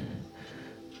you think?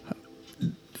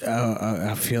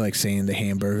 I feel like saying the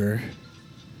hamburger.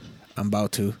 I'm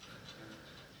about to.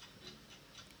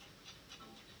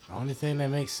 The only thing that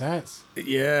makes sense.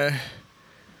 Yeah.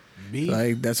 Beef.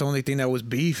 Like, that's the only thing that was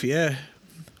beef, yeah.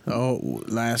 Oh,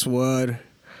 last word.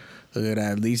 Look at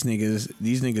that. These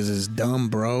niggas is dumb,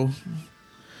 bro.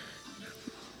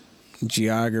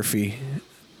 Geography.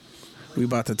 We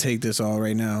about to take this all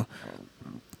right now.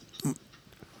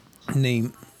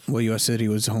 Name what U.S. city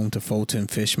was home to Fulton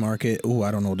Fish Market. Ooh,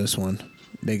 I don't know this one.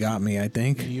 They got me, I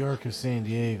think. New York or San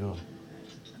Diego?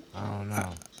 I don't know.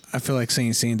 I feel like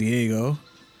saying San Diego.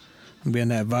 I'm getting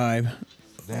that vibe.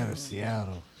 That or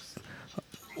Seattle.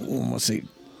 Ooh, let's see.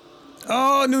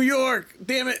 Oh, New York.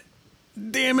 Damn it.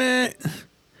 Damn it.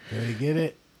 Did they get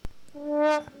it?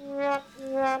 Oh,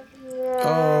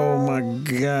 my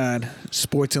God.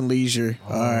 Sports and leisure.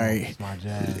 Oh, All right. It's my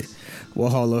jazz.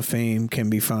 What Hall of Fame can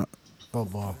be found?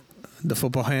 Football. The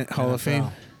Football Hall of Fame?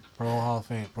 Pro Hall of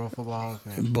Fame. Pro Football Hall of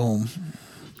Fame. Boom.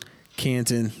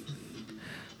 Canton.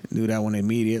 Knew that one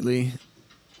immediately.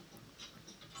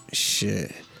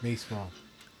 Shit. Baseball.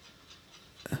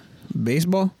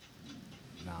 Baseball?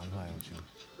 Nah, I'm playing with you.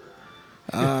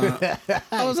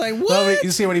 I was like, So, what?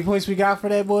 you see how many points we got for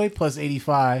that boy? Plus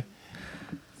 85.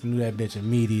 Knew that bitch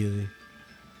immediately.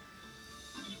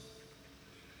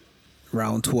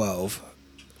 Round 12.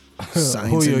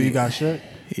 Julio, you got shook?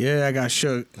 Yeah, I got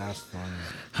shook. That's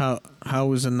funny. How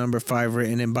was the number 5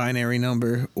 written in binary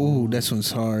number? Ooh, this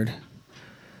one's hard.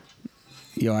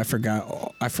 Yo, I forgot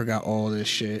all this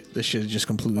shit. This shit just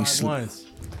completely 5 ones.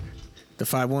 The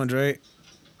 5 ones, right?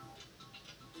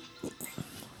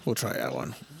 We'll try that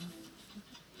one.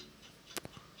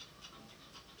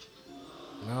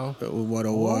 No. What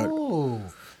a what? Ooh.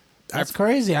 That's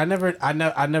crazy. I never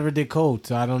did code,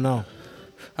 so I don't know.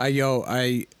 I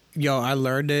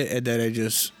learned it, and then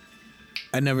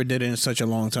I never did it in such a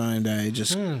long time that it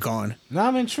just gone. No,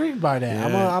 I'm intrigued by that.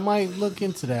 Yeah. I might look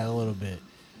into that a little bit.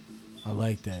 I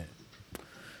like that.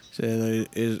 So it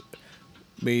is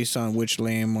based on which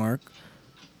landmark?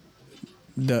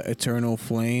 The Eternal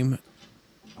Flame.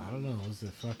 I don't know. Was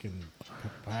it fucking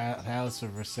Palace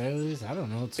of Versailles? I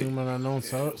don't know. Tomb of Unknown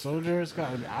Soldiers?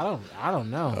 I don't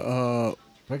know.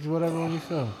 Pick whatever one you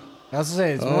feel. That's what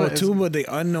I say. It's Tomb of the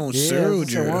Unknown yeah,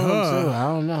 Soldier. One of them too. I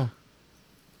don't know.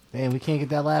 Damn, we can't get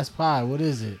that last pie. What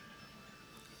is it?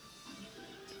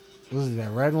 Was it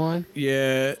that red one?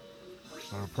 Yeah.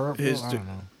 Or purple? I don't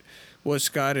know. What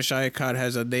Scottish icon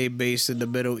has a name based in the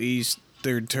Middle East?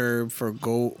 Third term for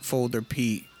gold folder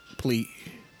pleat.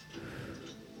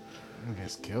 I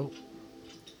guess kilt.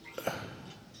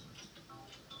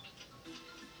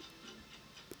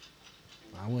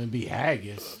 I wouldn't be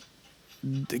haggis.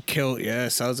 The kilt, yeah,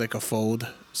 sounds like a fold.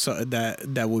 So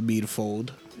that would be the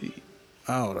fold.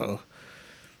 I don't know.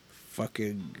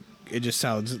 Fucking, it just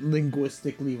sounds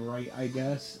linguistically right, I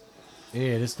guess.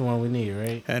 Yeah, this is the one we need,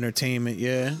 right? Entertainment,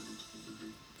 yeah.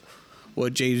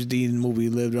 What James Dean movie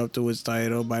lived up to its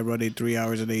title by running 3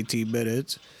 hours and 18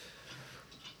 minutes?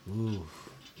 Ooh,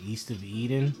 East of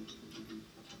Eden.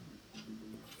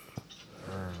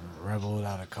 Or Rebel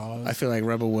Without a Cause. I feel like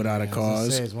Rebel Without a I was Cause.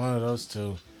 gonna say, it's one of those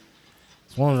two.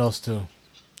 It's one of those two.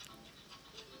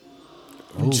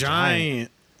 Ooh,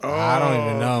 Giant. Oh, I don't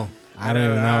even know. I don't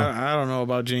even know. I don't know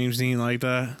about James Dean like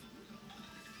that.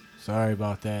 Sorry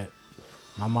about that.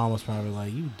 My mom was probably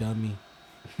like, "You dummy."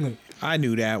 I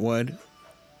knew that one.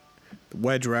 The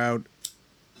wedge route.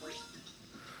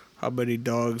 How many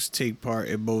dogs take part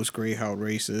in most Greyhound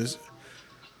races?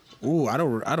 Ooh, I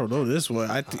don't know this one.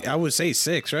 I would say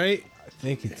 6, right? I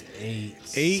think it's 8.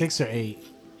 8? 6 or 8.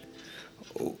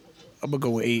 I'm gonna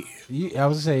go with 8. I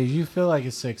was gonna say, if you feel like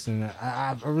it's 6, and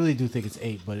I really do think it's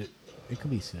 8, but it could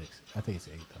be 6. I think it's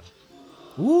 8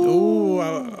 though. Ooh,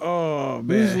 oh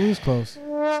man. Who's close?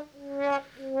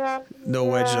 No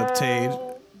wedge obtained.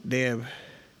 Damn.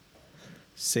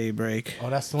 Save break.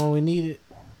 Oh, that's the one we needed.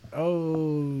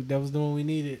 Oh, that was the one we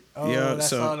needed. Oh, Yeah, that's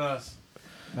so- on us.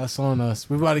 That's on us.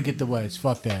 We about to get the wedge.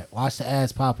 Fuck that. Watch the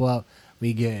ass pop up.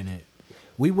 We getting it.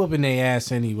 We whooping their ass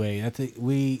anyway. I think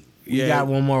we Yeah. got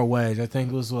one more wedge. I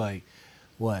think it was like,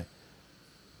 what,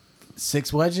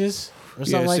 6 wedges or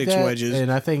something like 6 that? wedges. And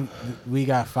I think we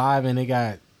got 5 and they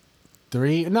got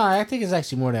 3. No, I think it's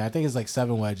actually more than that. I think it's like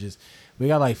 7 wedges. We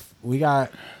got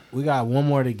one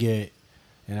more to get,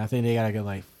 and I think they gotta get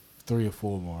like 3 or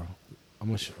 4 more. We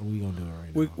gonna do it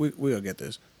right now. We'll get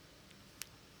this.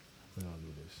 We gonna do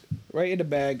this. Right in the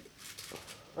bag.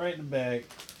 Right in the bag.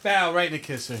 Foul, right in the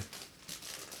kisser.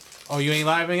 Oh, you ain't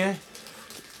live again?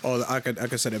 Oh, I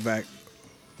could set it back.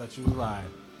 Thought you was live.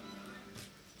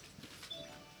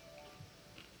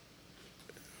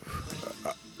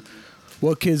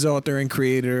 What kids author and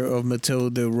creator of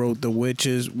Matilda wrote The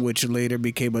Witches, which later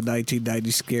became a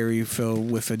 1990 scary film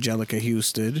with Angelica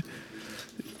Houston?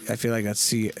 I feel like I'd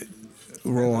see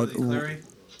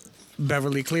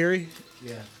Beverly Cleary?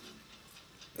 Yeah.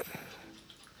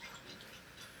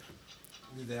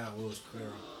 That was clear.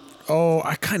 Oh,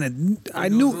 I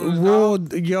knew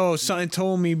Roald. Yo, something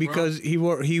told me because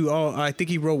I think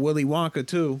he wrote Willy Wonka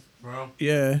too. Bro.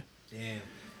 Yeah. Damn.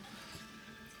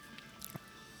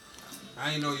 I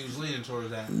didn't know you was leaning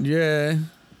towards that. Yeah.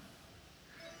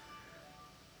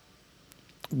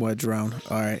 What drown?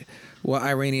 All right. What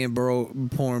Iranian born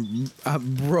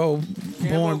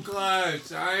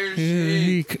Camouflage, Iron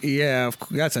Sheik. Yeah,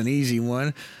 that's an easy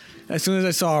one. As soon as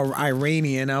I saw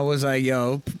Iranian, I was like,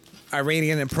 yo,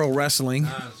 Iranian and pro wrestling.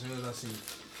 As soon as I see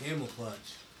Camouflage.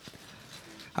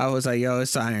 I was like, yo,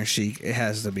 it's Iron Sheik. It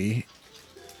has to be.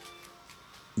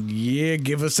 Yeah,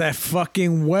 give us that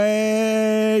fucking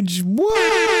wedge. What?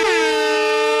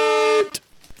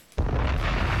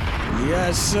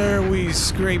 Yes, sir. We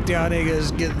scraped y'all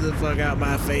niggas. Get the fuck out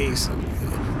my face.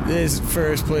 This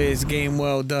first place game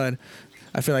well done.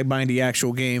 I feel like buying the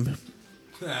actual game.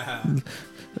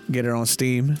 Get it on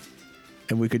Steam.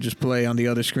 And we could just play on the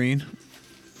other screen.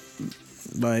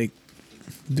 Like,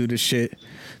 do the shit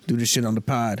on the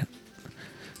pod.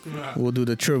 We'll do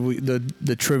the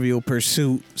Trivial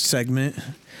Pursuit segment.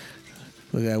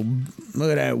 Look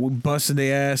at that. We busted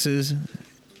their asses.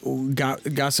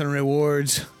 Got some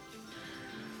rewards.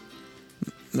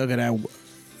 Look at that.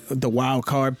 The wild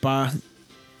card pot.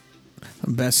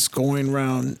 Best scoring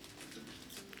round.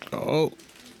 Oh.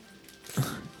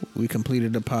 We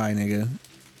completed the pie, nigga.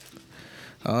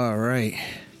 All right.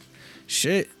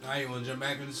 Shit. All right, you want to jump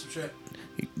back into some shit?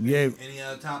 Yeah. Any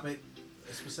other topic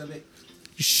specific?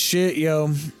 Shit,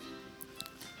 yo.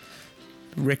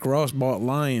 Rick Ross bought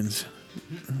lions.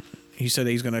 He said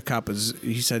he's gonna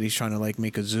he said he's trying to like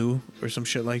make a zoo or some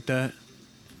shit like that.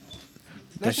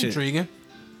 That's shit. intriguing.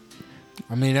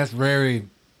 I mean, that's very,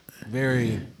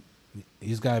 very.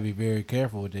 He's got to be very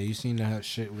careful with that. You seen that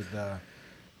shit with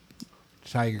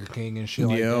Tiger King and shit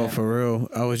like that. Yo, for real.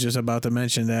 I was just about to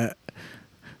mention that.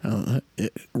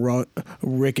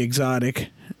 Rick Exotic,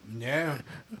 Yeah.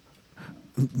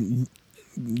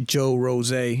 Joe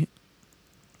Rose, like,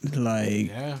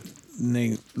 Yeah.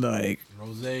 like.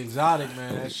 Rose Exotic,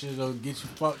 man. That shit'll get you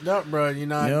fucked up, bro. You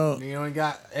know, Yo. you ain't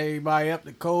got everybody up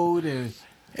to code and.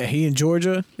 And he in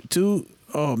Georgia too.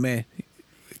 Oh man,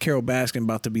 Carol Baskin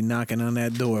about to be knocking on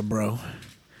that door, bro.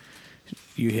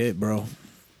 You hit, bro.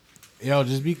 Yo,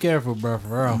 just be careful, bro,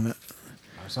 for real.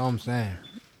 That's all I'm saying.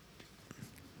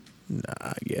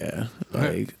 Nah, yeah,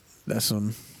 like that's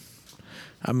some.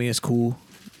 I mean, it's cool.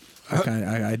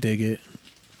 I dig it.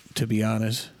 To be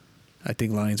honest, I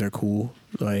think lions are cool.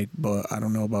 Like, but I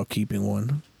don't know about keeping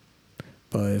one.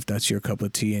 But if that's your cup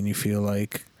of tea and you feel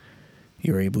like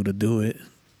you're able to do it,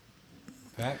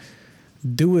 Facts.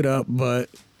 do it up, but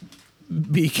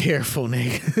be careful,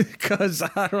 nigga. Cause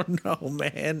I don't know,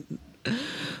 man.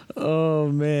 Oh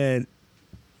man.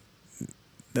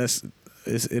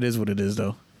 It is what it is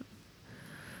though.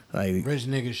 Like Rich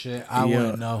nigga shit. I Yeah.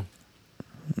 wouldn't know.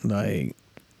 like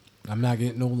I'm not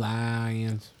getting no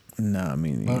lions. nah, I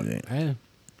mean But, either. hey,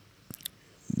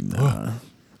 Nah.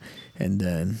 And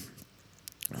then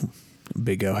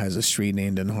Big L has a street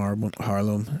named in Harlem.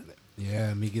 yeah,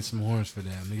 let me get some horns for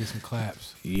that. Let me get some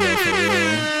claps. Yeah, for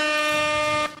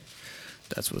real.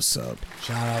 That's what's up.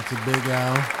 Shout out to Big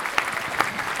Al.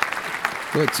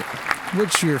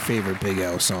 What's your favorite Big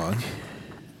L song?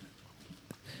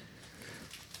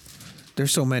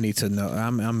 There's so many to know. I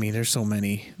mean, there's so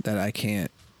many that I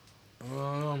can't.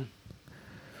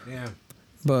 Yeah,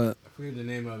 But I forget the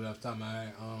name of it off the top of my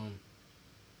head.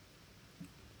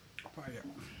 Probably,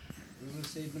 is it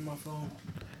saved in my phone?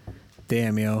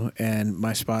 damn, yo, and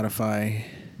my Spotify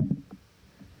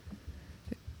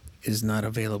is not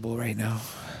available right now.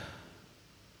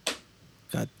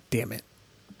 God damn it.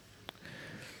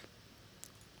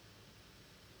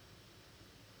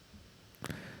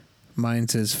 Mine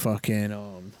says fucking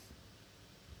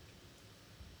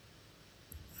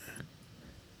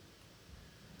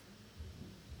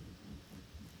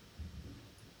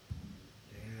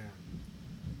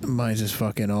mine's just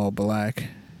fucking all black.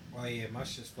 Oh yeah, my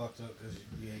shit's fucked up because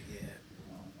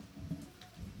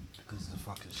because the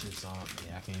fucking shit's on.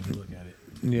 Yeah, I can't even look at it.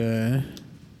 Yeah.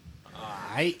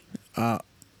 Alright.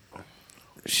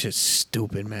 Shit's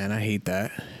stupid, man. I hate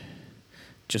that.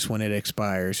 Just when it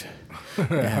expires.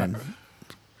 And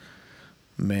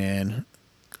man.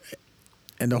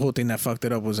 And the whole thing that fucked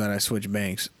it up was that I switched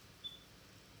banks.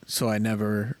 So I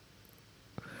never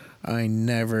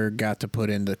got to put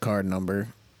in the card number.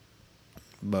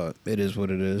 But it is what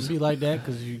it is. Be like that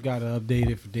because you gotta update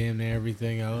it for damn near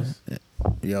everything else.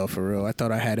 Yo, for real. I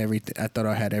thought I had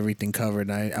everything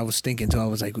covered. I was thinking too. I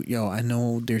was like, yo, I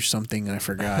know there's something I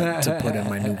forgot to put in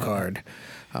my new card.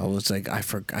 I was like,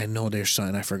 I know there's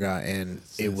something I forgot, and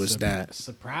it was that.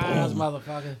 Surprise,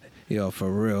 motherfucker. Yo, for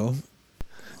real.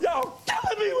 Y'all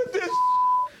killing me with this.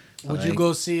 Would you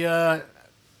go see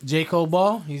J. Cole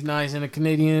ball? He's nice in the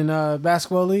Canadian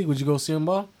basketball league. Would you go see him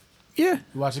ball? Yeah,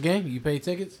 You watch the game? You pay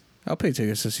tickets? I'll pay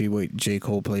tickets to see J.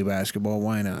 Cole play basketball.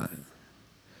 Why not?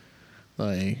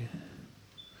 Like,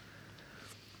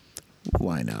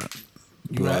 why not?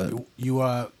 You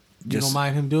just- don't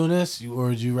mind him doing this, or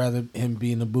would you rather him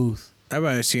be in the booth? I'd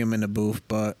rather see him in the booth,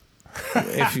 but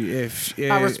if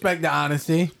I respect the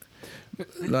honesty.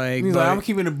 like, He's but, like, I'm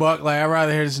keeping the buck. Like, I'd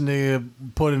rather hear this nigga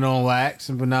put it on wax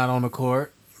but not on the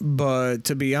court. but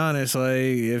to be honest, like,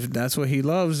 if that's what he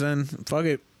loves, then fuck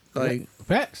it. Like,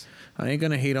 Facts. I ain't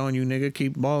gonna hate on you, nigga.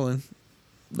 Keep balling.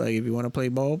 Like, if you want to play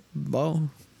ball.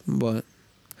 But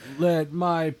Let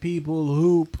my people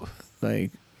hoop.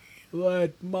 like,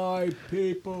 Let my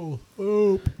people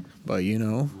hoop. but you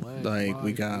know, Let like my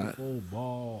we got, people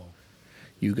ball.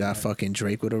 you got fucking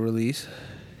Drake with a release.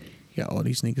 You got all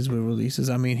these niggas with releases.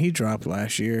 I mean, he dropped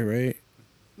last year, right?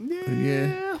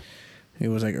 Yeah. It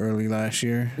was like early last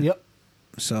year. Yep.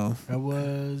 So That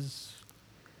was.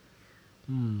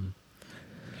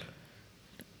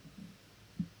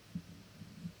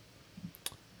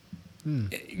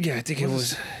 yeah, I think it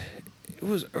was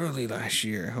early last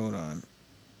year. Hold on.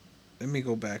 Let me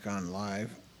go back on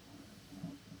live.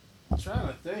 I'm trying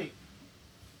to think.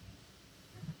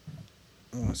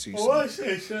 I want to see Oh, I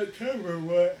say September,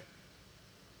 but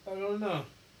I don't know.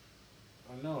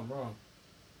 I know I'm wrong.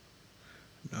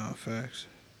 No, facts.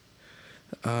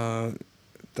 I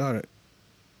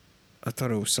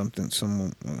thought it was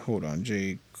someone. Hold on,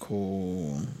 J.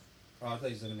 Cole. Oh, I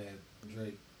thought you were looking at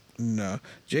Drake. No,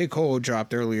 J. Cole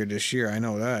dropped earlier this year. I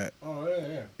know that. Oh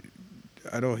yeah.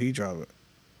 I know he dropped it.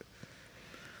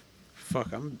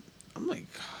 Fuck, I'm like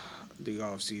the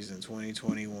off season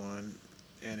 2021,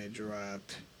 and it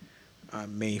dropped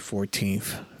on May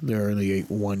 14th, literally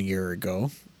 1 year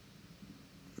ago.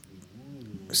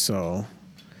 So,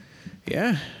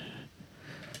 yeah.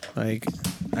 Like,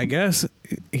 I guess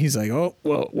he's like, oh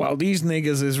well, while these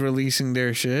niggas is releasing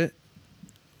their shit,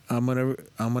 I'm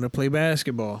gonna play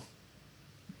basketball.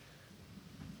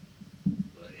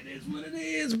 But it is what it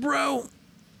is, bro.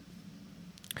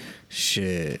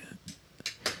 Shit.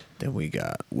 Then we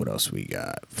got, what else we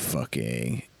got?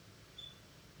 Fucking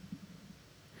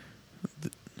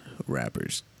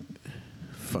rappers.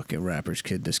 Fucking rappers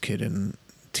kid this kid and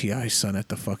T.I.'s son at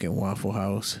the fucking Waffle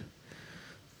House.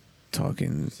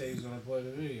 talking. Say he's gonna play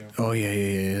the video. Oh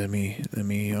yeah.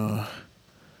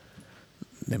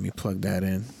 Let me plug that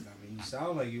in. I mean, you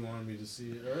sound like you wanted me to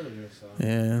see it earlier, so.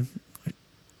 Yeah.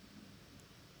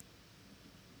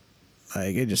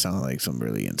 Like, it just sounds like some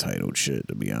really entitled shit,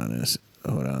 to be honest.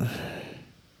 Hold on.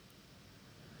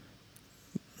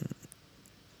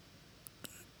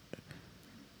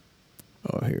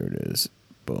 Oh, here it is.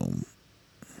 Boom.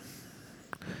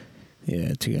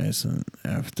 Yeah, 2 guys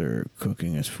after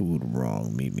cooking his food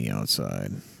wrong, meet me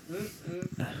outside.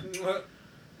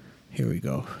 Here we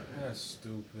go. That's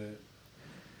stupid.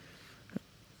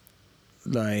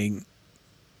 Like,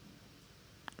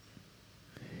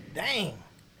 Dang.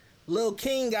 Lil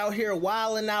King out here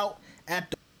wilding out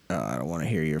at the... I don't want to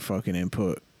hear your fucking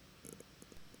input.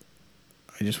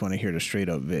 I just want to hear the straight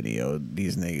up video.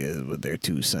 These niggas with their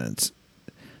 2 cents.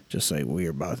 Just like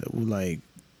we're about to, like,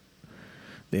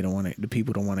 they don't want to, the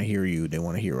people don't want to hear you. They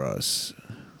want to hear us.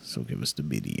 So give us the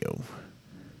video.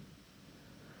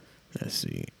 Let's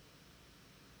see.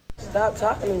 Stop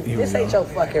talking to me. Here This we ain't go. your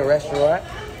fucking restaurant.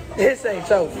 This ain't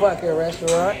your fucking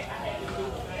restaurant.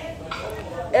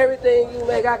 Everything you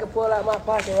make, I can pull out my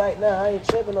pocket right now. I ain't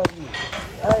tripping on you.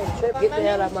 I ain't tripping. Get the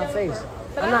hell out of my face.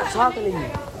 I'm not talking to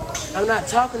you. I'm not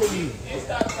talking to you.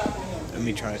 Let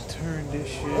me try to turn this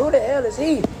shit. Who the hell is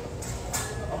he?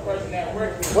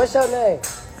 What's your name?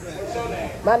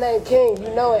 My name King.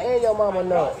 You know it and your mama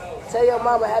know it. Tell your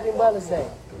mama Happy Mother's Day.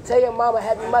 Tell your mama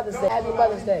Happy Mother's Day. Happy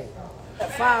Mother's Day.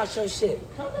 File your shit.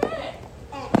 Come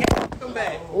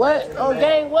back. What? On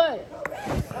game what?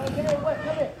 On game what?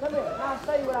 Come here. I'll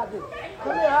show you what I do.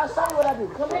 Come here, I'll show you what I do.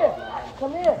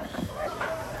 Come here.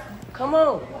 Come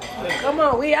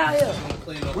on, we out here.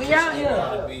 We out here.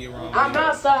 I'm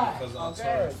outside.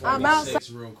 I'm outside.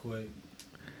 Real quick.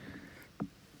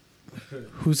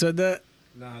 Who said that?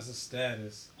 Nah, it's a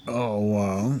status. Oh,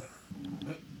 wow.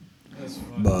 That's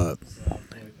funny. But I'll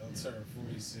turn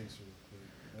 46 real quick.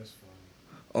 That's funny.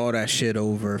 all that shit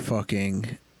over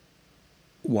fucking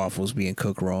waffles being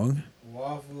cooked wrong.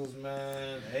 Waffles,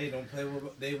 man. Hey, don't play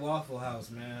with they Waffle House,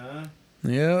 man, huh?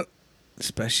 Yep.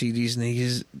 Especially these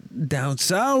niggas down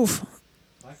south.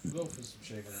 I can go for some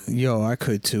chicken. Yo, I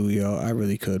could too, yo. I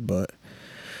really could, but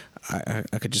I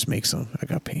could just make some. I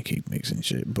got pancake mix and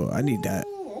shit, but I need that.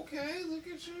 Ooh, okay, look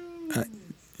at you.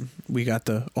 We got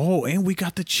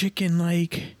the chicken,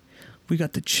 like,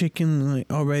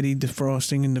 already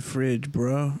defrosting in the fridge,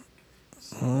 bro.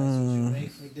 That's what you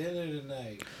make for dinner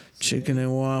tonight. Chicken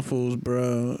and waffles,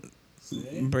 bro.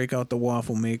 See? Break out the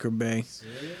waffle maker, bae. See?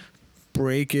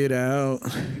 Break it out.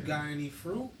 You got any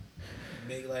fruit?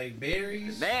 Make like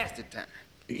berries? Nasty time.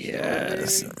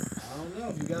 Yes. Strawberry? I don't know.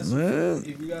 If you got some Man, fruit,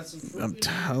 if you got some fruit. I'm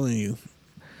telling you.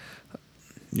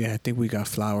 Yeah, I think we got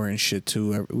flour and shit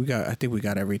too. I think we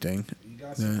got everything. You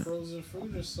got some Yeah. frozen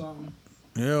fruit or something.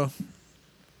 Yeah.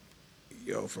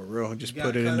 Yo, for real, just You put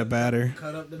gotta it in the cut- batter.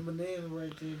 Cut up the banana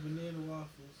right there, banana waffles.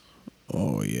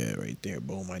 Oh yeah, right there,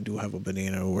 boom. I do have a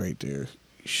banana right there.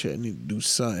 Shit, I need to do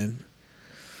something,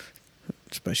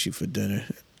 especially for dinner.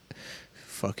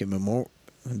 Fucking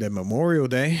Memorial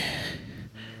Day.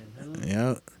 Mm-hmm.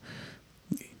 Yeah.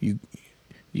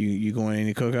 You going to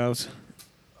any cookouts?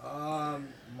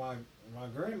 My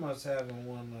grandma's having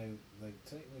one like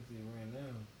technically right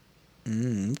now.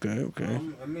 Okay.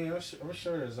 I mean, I'm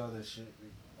sure there's other shit.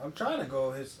 I'm trying to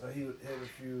go hit a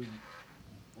few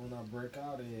when I break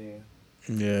out of here.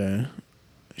 Yeah.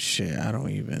 Shit, I don't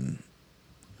even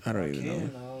know. I don't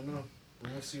know. I'm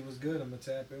gonna see what's good. I'm gonna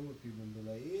tap in with people and be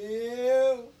like,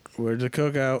 yeah. Where's the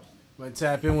cookout? I'm gonna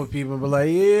tap in with people and be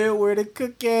like, yeah, where the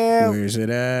cookout? Where's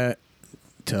it at?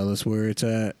 Tell us where it's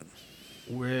at.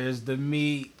 Where's the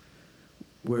meat?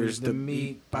 Where's the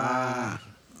meat pie?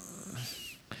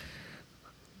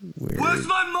 Where's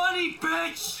my money,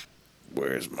 bitch?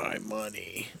 Where's my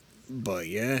money? But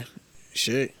yeah,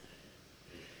 shit.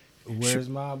 Where's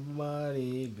my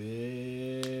money,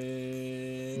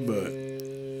 bitch? But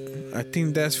I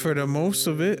think that's for the most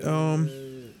of it.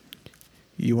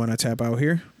 You want to tap out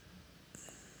here?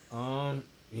 You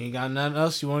ain't got nothing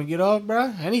else you want to get off,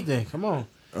 bruh? Anything? Come on.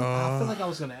 I feel like I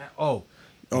was gonna. Yo,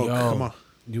 come on.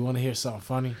 You want to hear something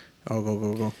funny? Oh,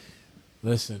 go.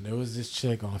 Listen, there was this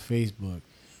chick on Facebook.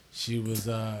 She was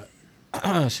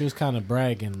she was kind of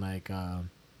bragging like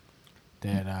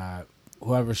that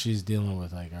whoever she's dealing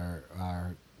with, like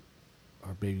our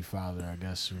baby father, I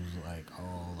guess, she was like,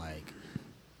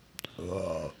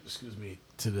 excuse me,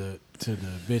 to the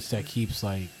bitch that keeps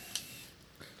like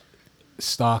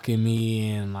stalking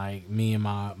me and like me and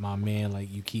my man,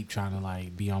 like you keep trying to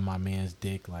like be on my man's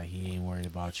dick, like he ain't worried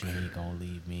about you, he ain't gonna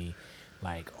leave me,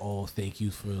 like, oh, thank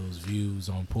you for those views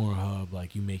on Pornhub,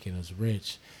 like you making us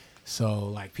rich. So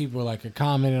like people are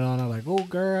commenting on her like, oh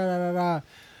girl, da, da, da.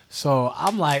 So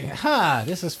I'm like,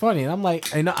 this is funny. And I'm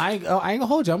like, and I ain't gonna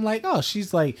hold you. I'm like, oh,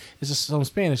 she's like, it's just some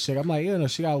Spanish chick. I'm like,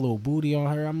 she got a little booty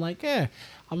on her. I'm like, yeah.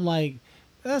 I'm like,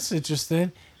 that's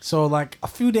interesting. So like a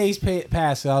few days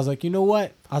passed. I was like, you know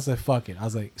what? I was like, fuck it. I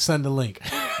was like, send the link.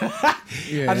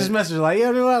 I just messaged her like,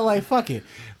 you know what? Like, fuck it.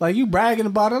 Like you bragging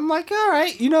about it. I'm like, all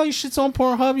right. Your shit's on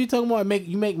Pornhub. You talking about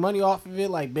you make money off of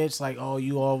it? Like, bitch, like, oh,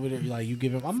 you over there? Like, you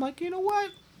give him. I'm like, you know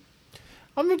what?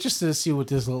 I'm interested to see what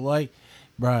this look like,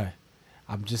 bruh.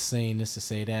 I'm just saying this to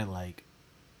say that like,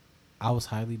 I was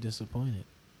highly disappointed.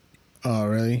 Oh,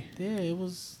 really? Yeah, it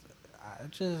was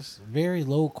just very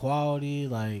low quality.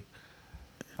 Like,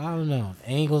 I don't know.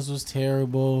 Angles was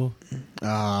terrible.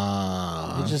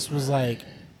 It just was like,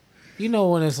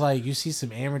 when it's like you see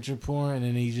some amateur porn and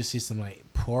then you just see some like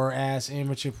poor ass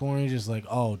amateur porn. You're just like,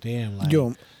 oh damn. Like,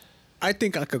 yo, I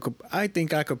think I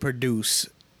could produce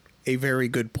a very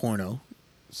good porno.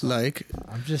 Like,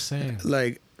 I'm just saying.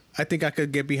 Like, I think I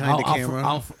could get behind the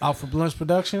camera. Out for Blunch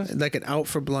Productions? Like an Out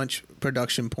for Blunch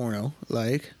production porno.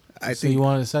 Like, I so think. You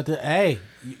want to set the. Hey,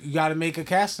 you got to make a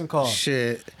casting call.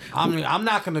 Shit. I mean, I'm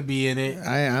not going to be in it.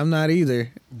 I'm not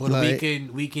either. But like,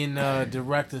 we can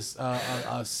direct a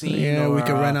scene. Yeah, or, we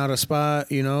could rent out a spot,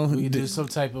 We could do some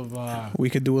type of. We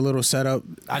could do a little setup.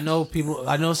 I know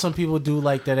some people do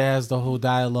like that as the whole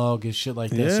dialogue and shit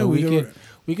like that. Yeah, so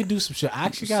we could do some shit. I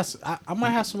actually I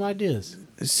might have some ideas.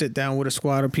 Sit down with a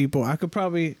squad of people. I could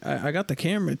probably. I got the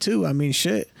camera too. I mean,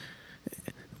 shit.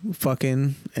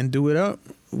 Fucking and do it up.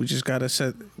 We just gotta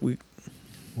set.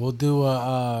 We'll do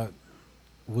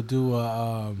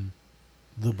The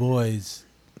Boys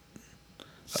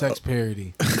sex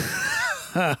parody.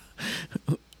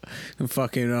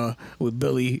 Fucking with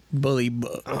Bully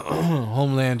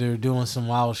Homelander doing some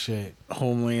wild shit.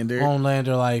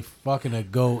 Homelander like fucking a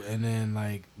goat, and then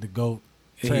like the goat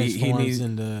transforms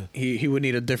into. He would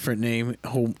need a different name.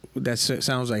 That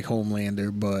sounds like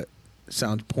Homelander, but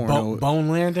sounds porno.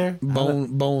 Bonelander.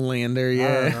 Bonelander.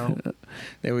 Yeah. I don't know.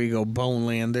 There we go.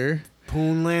 Bonelander.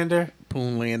 Poonlander.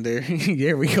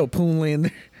 There we go.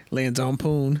 Poonlander lands on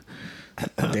Poon.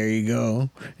 There you go.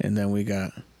 And then we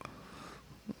got.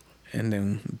 And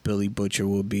then Billy Butcher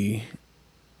will be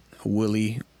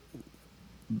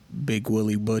Big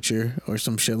Willie Butcher or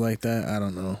some shit like that. I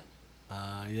don't know.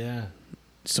 Yeah.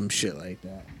 Some shit like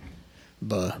that.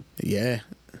 But yeah,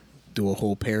 do a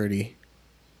whole parody.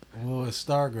 Well, a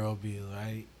Stargirl be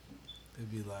like, it'd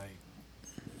be like.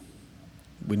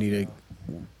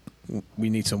 We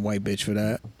need some white bitch for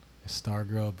that.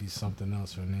 Stargirl would be something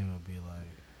else. Her name would be like,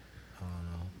 I don't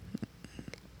know.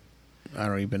 I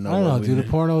don't even know. I don't know. Do the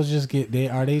pornos just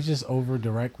are they just over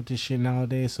direct with this shit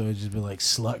nowadays? So it just be like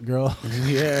slut girl.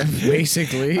 Yeah,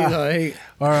 basically. Like,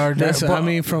 I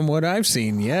mean, from what I've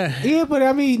seen, yeah. Yeah, but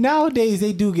I mean, nowadays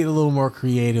they do get a little more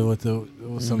creative with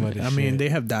some of this. I mean, they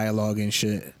have dialogue and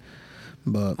shit.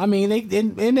 But I mean,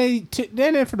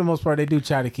 then for the most part they do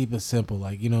try to keep it simple.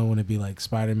 Like, when it be like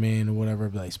Spider-Man or whatever,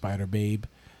 it'd be like Spider Babe.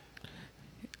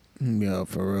 Yeah,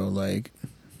 for real. Like,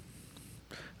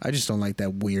 I just don't like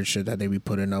that weird shit that they be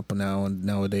putting up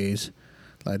nowadays.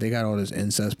 Like, they got all this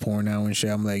incest porn now and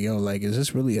shit. I'm like, yo, like, is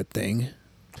this really a thing?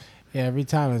 Yeah, every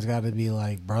time it's got to be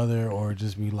like brother, or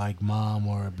just be like mom,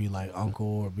 or be like uncle,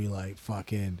 or be like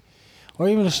fucking, or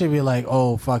even it should be like,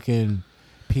 oh, fucking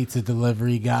pizza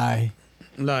delivery guy.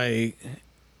 Like,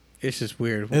 it's just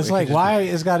weird. It's like, why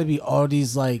it's got to be all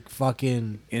these like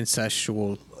fucking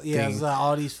incestual. Yeah, it's like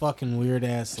all these fucking weird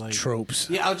ass like tropes.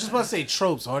 Yeah, I was just about to say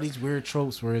tropes. All these weird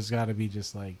tropes where it's got to be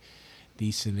just like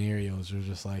these scenarios, or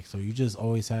just like, so you just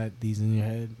always had these in your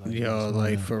head. Like, yo,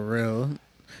 like for real,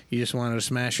 you just wanted to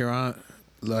smash your aunt.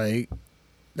 Like,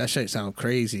 that shit sound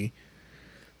crazy.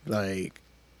 Like,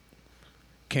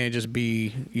 can't just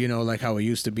be, like how it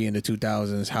used to be in the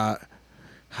 2000s, hot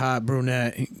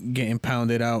brunette getting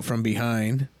pounded out from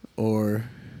behind, or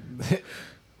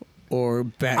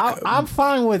back. I'm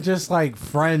fine with just like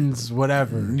friends,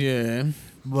 whatever. Yeah,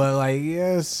 but like,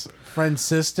 yes, friend's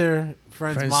sister,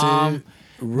 friend's mom,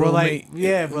 roommate.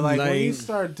 But like when you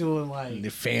start doing like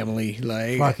the family,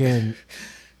 like fucking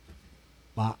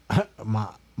my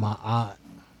aunt.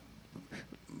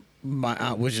 My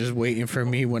aunt was just waiting for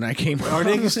me when I came home. Or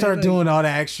they can start doing all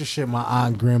that extra shit. My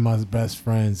aunt, grandma's best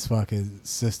friend's fucking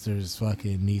sister's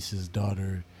fucking niece's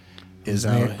daughter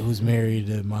who's married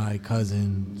to my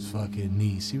cousin's fucking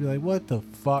niece. You'd be like, what the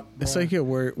fuck? Bro? It's like, yo,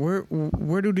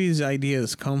 where do these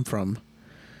ideas come from?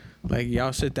 Like,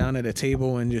 y'all sit down at a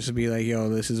table and just be like, yo,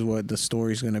 this is what the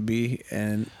story's gonna be,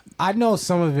 and I know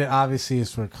some of it obviously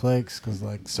is for clicks because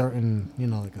like certain,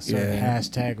 like a certain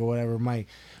hashtag or whatever might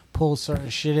pull certain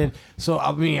shit in. So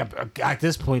I mean, at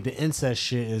this point, the incest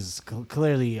shit is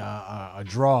clearly a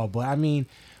draw. But I mean,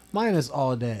 minus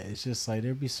all that, it's just like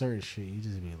there'd be certain shit you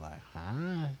just be like,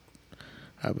 huh?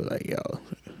 I'd be like, yo,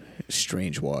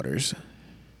 strange waters.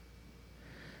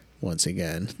 Once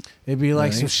again, It'd be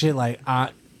like some shit like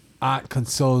aunt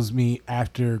consoles me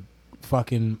after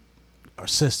fucking our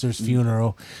sister's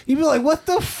funeral. You'd be like, what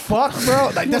the fuck,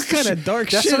 bro? Like that's kind of dark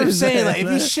shit. That's what I'm is saying. that, Like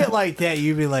if you shit like that,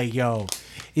 you'd be like, yo.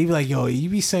 You'd be like, yo, you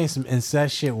be saying some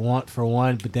incest shit one for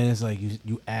one, but then it's like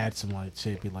you add some like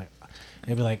shit. It'd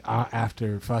be like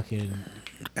after fucking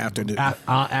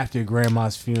after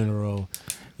grandma's funeral,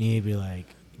 you'd be like,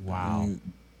 wow.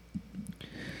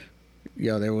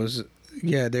 Yo, there was.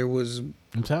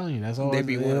 I'm telling you, that's always it'd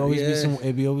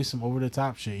be always some over the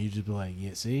top shit. You just be like,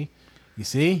 yeah, see, you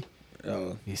see,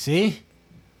 you see,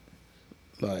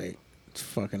 like it's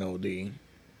fucking OD.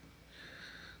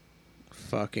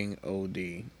 Fucking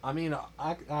OD. I mean,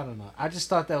 I don't know. I just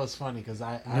thought that was funny because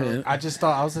I just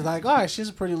thought I was like, all right, she's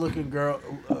a pretty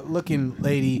looking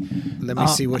lady. Let me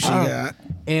see what she got.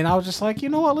 And I was just like, you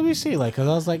know what? Let me see, like, because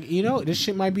I was like, this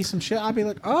shit might be some shit. I'd be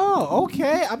like, oh,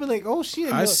 okay. I'd be like, oh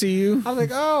shit. I see you. I'm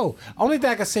like, oh. Only thing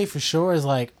I can say for sure is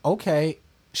like, okay,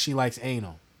 she likes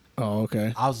anal. Oh,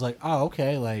 okay. I was like, oh,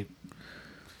 okay, let's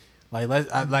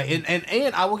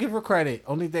and I will give her credit.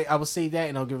 Only thing I will say that,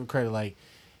 and I'll give her credit,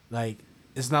 like.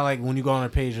 It's not like when you go on her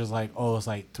page, it's like, oh, it's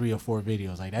like 3 or 4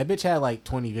 videos. Like that bitch had like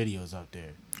 20 videos up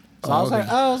there. So I was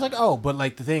like, oh, but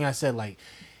like the thing I said, like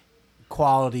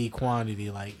quality,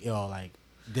 quantity, like like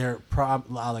they're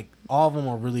like all of them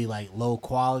are really like low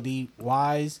quality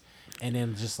wise, and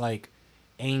then just like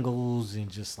angles and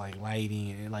just like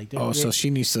lighting and like. So she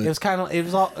needs to. It was kind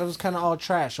of all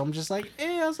trash. So I'm just like,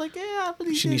 I was like, I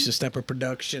really. She needs to step her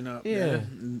production up. Yeah.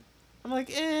 I'm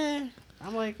like,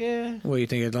 What do you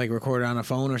think? It's like recorded on a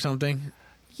phone or something?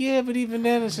 Yeah, but even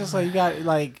then, it's just like you got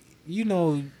like you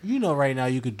know right now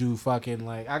you could do fucking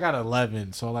like I got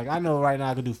 11, so like I know right now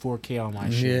I could do 4K on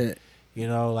my shit.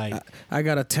 Like I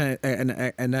got a 10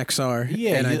 an XR.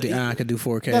 Yeah, and I could do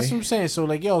 4K. That's what I'm saying. So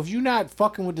like, if you're not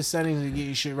fucking with the settings to get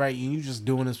your shit right, and you just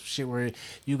doing this shit where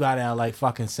you got it at like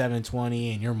fucking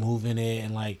 720 and you're moving it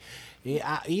and like.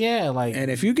 Like, and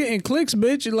if you getting clicks,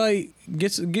 bitch, like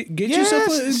get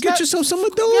yourself some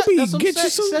Adobe. That's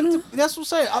what I'm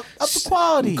saying. Up the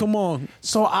quality. Come on.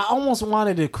 So I almost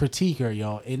wanted to critique her,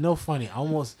 yo. And no funny. I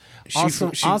almost on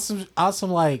some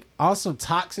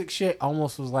toxic shit. I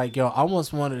almost was like, yo. I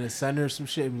almost wanted to send her some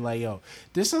shit and be like, yo,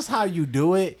 this is how you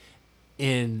do it.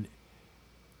 And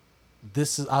I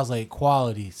was like,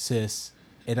 quality, sis.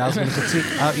 And I was gonna critique.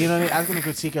 You know what I mean? I was gonna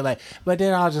critique her like, but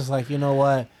then I was just like, you know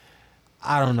what?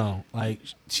 I don't know. Like,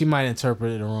 she might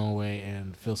interpret it the wrong way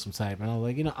and feel some type. And I was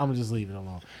like, I'm gonna just leave it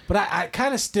alone. But I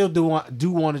kind of still do want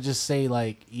to just say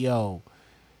like, yo,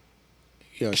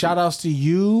 shout outs to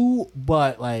you,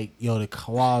 but like, yo, the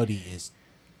quality is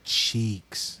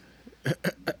cheeks.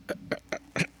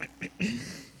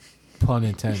 Pun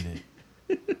intended.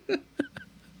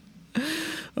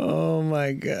 Oh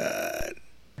my god,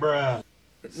 bruh.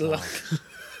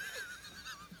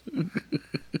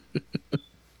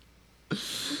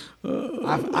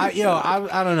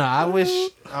 I don't know. I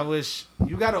wish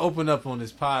you got to open up on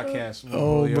this podcast.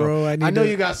 Bro, I know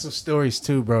you got some stories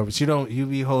too, bro, but you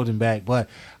be holding back. But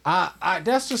I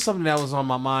that's just something that was on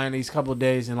my mind these couple of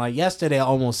days. And like yesterday, I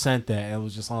almost sent that. It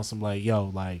was just on some like, yo,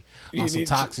 like on some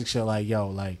toxic shit. Like, yo,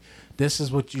 like this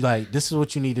is what you like. This is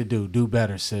what you need to do. Do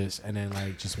better, sis. And then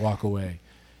like just walk away.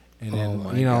 And then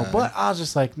God. But I was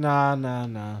just like, nah.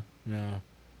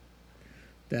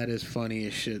 That is funny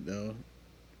as shit, though.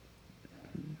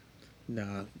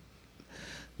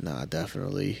 Nah,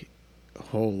 definitely.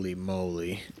 Holy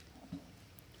moly!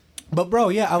 But bro,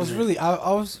 yeah, I was really,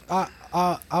 I was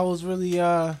really,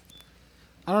 I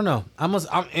don't know.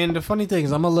 And the funny thing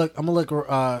is, I'm gonna look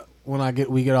when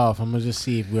we get off. I'm gonna just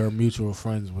see if we're mutual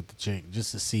friends with the chick,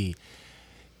 just to see.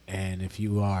 And if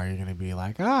you are, you're gonna be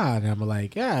like, and I'm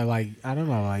like, yeah, like I don't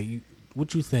know, like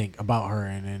what you think about her,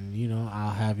 and then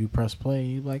I'll have you press play.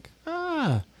 And you're like,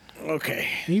 okay.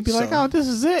 And you'd be like, oh, this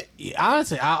is it.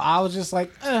 Honestly, I was just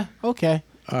like, okay.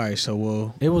 All right,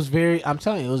 so it was I'm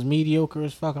telling you, it was mediocre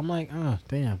as fuck. I'm like, oh,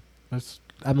 damn.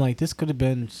 I'm like, this could have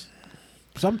been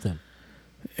something.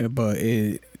 But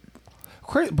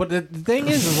the thing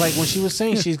is like when she was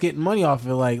saying she's getting money off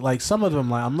of it, like some of them,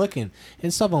 like I'm looking,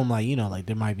 and some of them, like like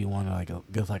there might be one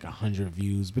that gets like 100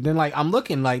 views, but then like I'm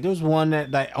looking, like there's one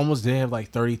that almost did have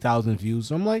like 30,000 views.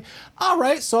 So I'm like, all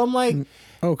right. So I'm like,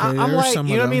 okay, I'm like, you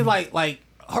know what I mean? Like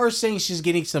her saying she's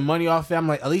getting some money off it, I'm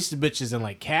like, at least the bitch isn't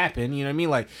like capping. You know what I mean?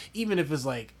 Like, even if it's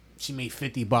like she made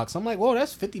 $50, I'm like, whoa,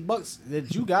 that's $50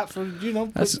 that you got from, you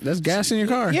know, That's gas in your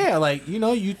car. yeah, like, you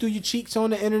know, you threw your cheeks on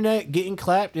the internet, getting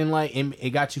clapped, and like, it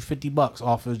got you $50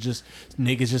 off of just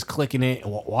niggas just clicking it,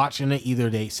 watching it. Either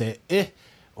they said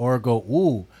or go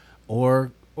ooh,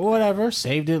 or whatever,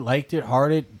 saved it, liked it,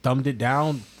 hearted, thumbed it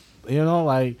down, you know,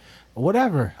 like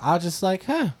whatever. I was just like,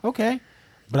 okay,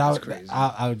 but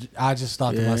I just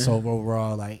thought to myself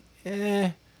overall, like,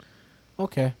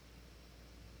 okay.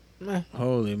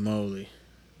 Holy moly,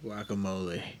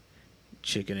 guacamole,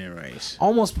 chicken and rice.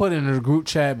 Almost put it in a group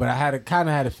chat, but I kind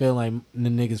of had a feeling like the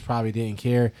niggas probably didn't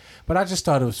care. But I just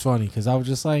thought it was funny because I was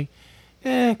just like,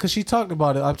 because she talked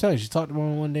about it. I'm telling you, she talked about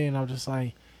it one day, and I was just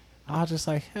like, I was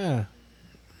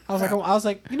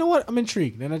like, you know what? I'm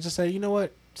intrigued. And I just said, you know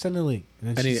what? Send the link.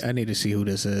 And then I need to see who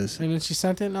this is. And then she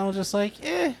sent it, and I was just like,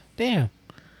 damn.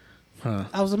 Huh.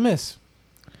 That was a miss.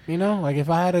 You know, like if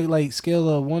I had a like scale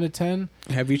of 1 to 10.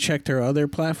 Have you checked her other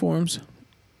platforms?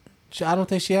 I don't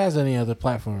think she has any other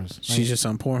platforms. Like, She's just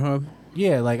on Pornhub.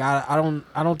 Yeah, like I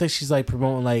don't think she's like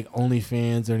promoting like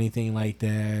OnlyFans or anything like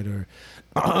that, or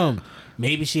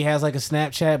maybe she has like a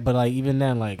Snapchat, but like even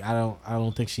then, like I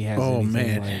don't think she has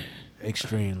anything like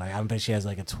extreme. Like I don't think she has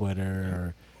like a Twitter,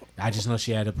 or I just know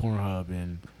she had a Pornhub.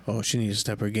 And she needs to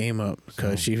step her game up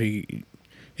because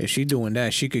if she doing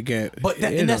that, she could get. But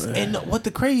and what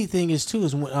the crazy thing is too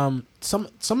is when some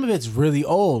of it's really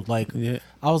old. Like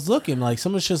I was looking, like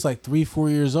some of it's just like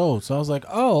 3-4 years old. So I was like,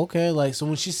 oh okay. Like so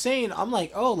when she's saying, I'm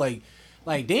like, oh like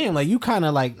damn, like you kind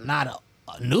of like not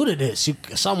new to this. You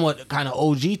somewhat kind of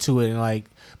OG to it, and like,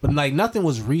 but like nothing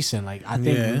was recent. Like I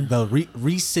think the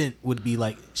recent would be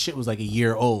like shit was like a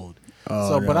year old.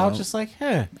 But I was just like,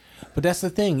 But that's the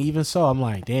thing. Even so, I'm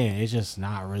like, damn, it's just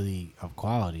not really of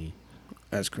quality.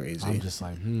 That's crazy. I'm just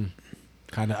like,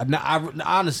 kind of.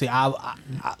 Honestly, I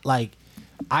like.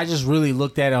 I just really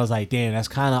looked at it. I was like, damn, that's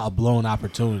kind of a blown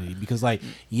opportunity because, like,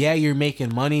 yeah, you're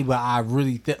making money, but I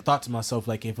really thought to myself,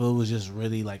 like, if it was just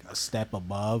really like a step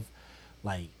above,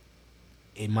 like,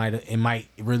 it might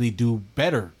really do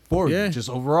better for you, just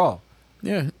overall.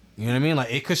 Yeah, you know what I mean.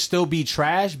 Like, it could still be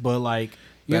trash, but like,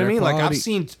 you know what I mean. Quality.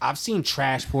 Like, I've seen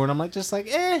trash porn. I'm like, just like,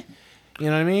 you know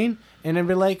what I mean. And then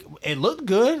be like, it looked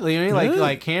good, you know what I mean?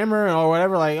 Like camera or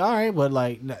whatever. Like, all right, but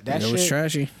like that shit was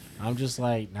trashy. I'm just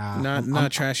like, nah.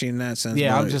 Not trashy in that sense.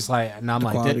 Yeah, I'm just like, nah,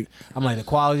 I'm like the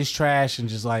quality's trash and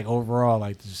just like overall,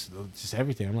 like just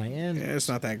everything. I'm like, it's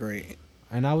not that great.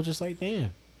 And I was just like,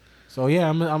 damn. So yeah,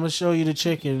 I'm gonna show you the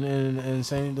chick and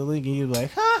send the link, and you're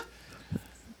like, huh?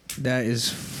 That is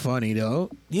funny though.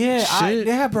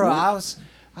 Yeah, bro. I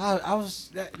was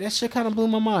that shit kind of blew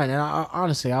my mind, and I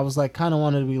honestly I was like kind of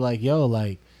wanted to be like, yo,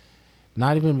 like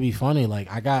not even to be funny,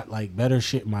 like I got like better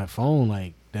shit in my phone,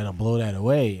 like that'll blow that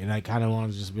away, and I kind of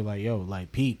wanted to just be like, yo,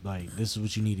 like Pete, like this is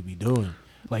what you need to be doing,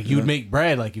 like you'd make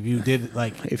bread, like if you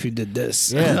did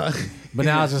this, yeah. But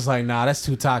now I was just like, nah, that's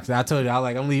too toxic. I told you,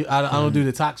 I don't do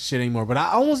the toxic shit anymore, but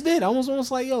I almost did. I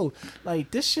almost like, yo,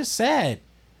 like this shit's sad.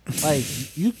 Like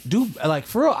you do, like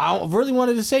for real. I really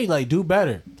wanted to say like do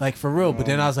better, like for real. But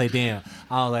then I was like, damn,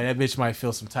 I was like that bitch might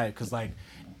feel some type because like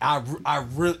I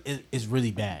really it's really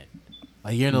bad.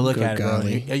 Like you're gonna look at it, bro.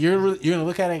 You're gonna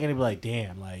look at it and be like,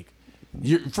 damn, like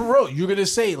you're for real. You're gonna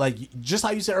say like just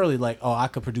how you said earlier, like oh I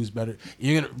could produce better.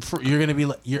 You're gonna be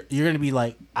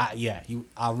like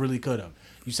I really could have.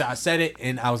 You said I said it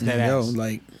and I was dead ass.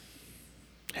 Like.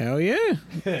 Hell yeah!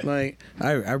 Like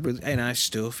I really, and I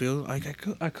still feel like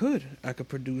I could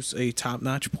produce a top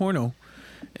notch porno.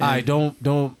 I don't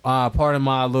pardon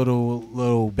my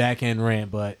little back end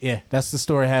rant, but yeah, that's the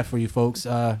story I have for you folks.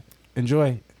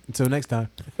 Enjoy until next time.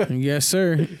 Yes,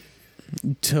 sir.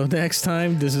 Until next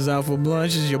time, this is Alpha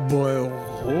Blunt. This is your boy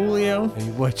Julio and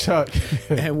your boy Chuck,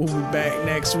 and we'll be back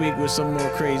next week with some more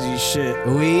crazy shit.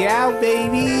 We out,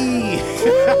 baby.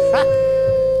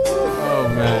 Oh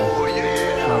man.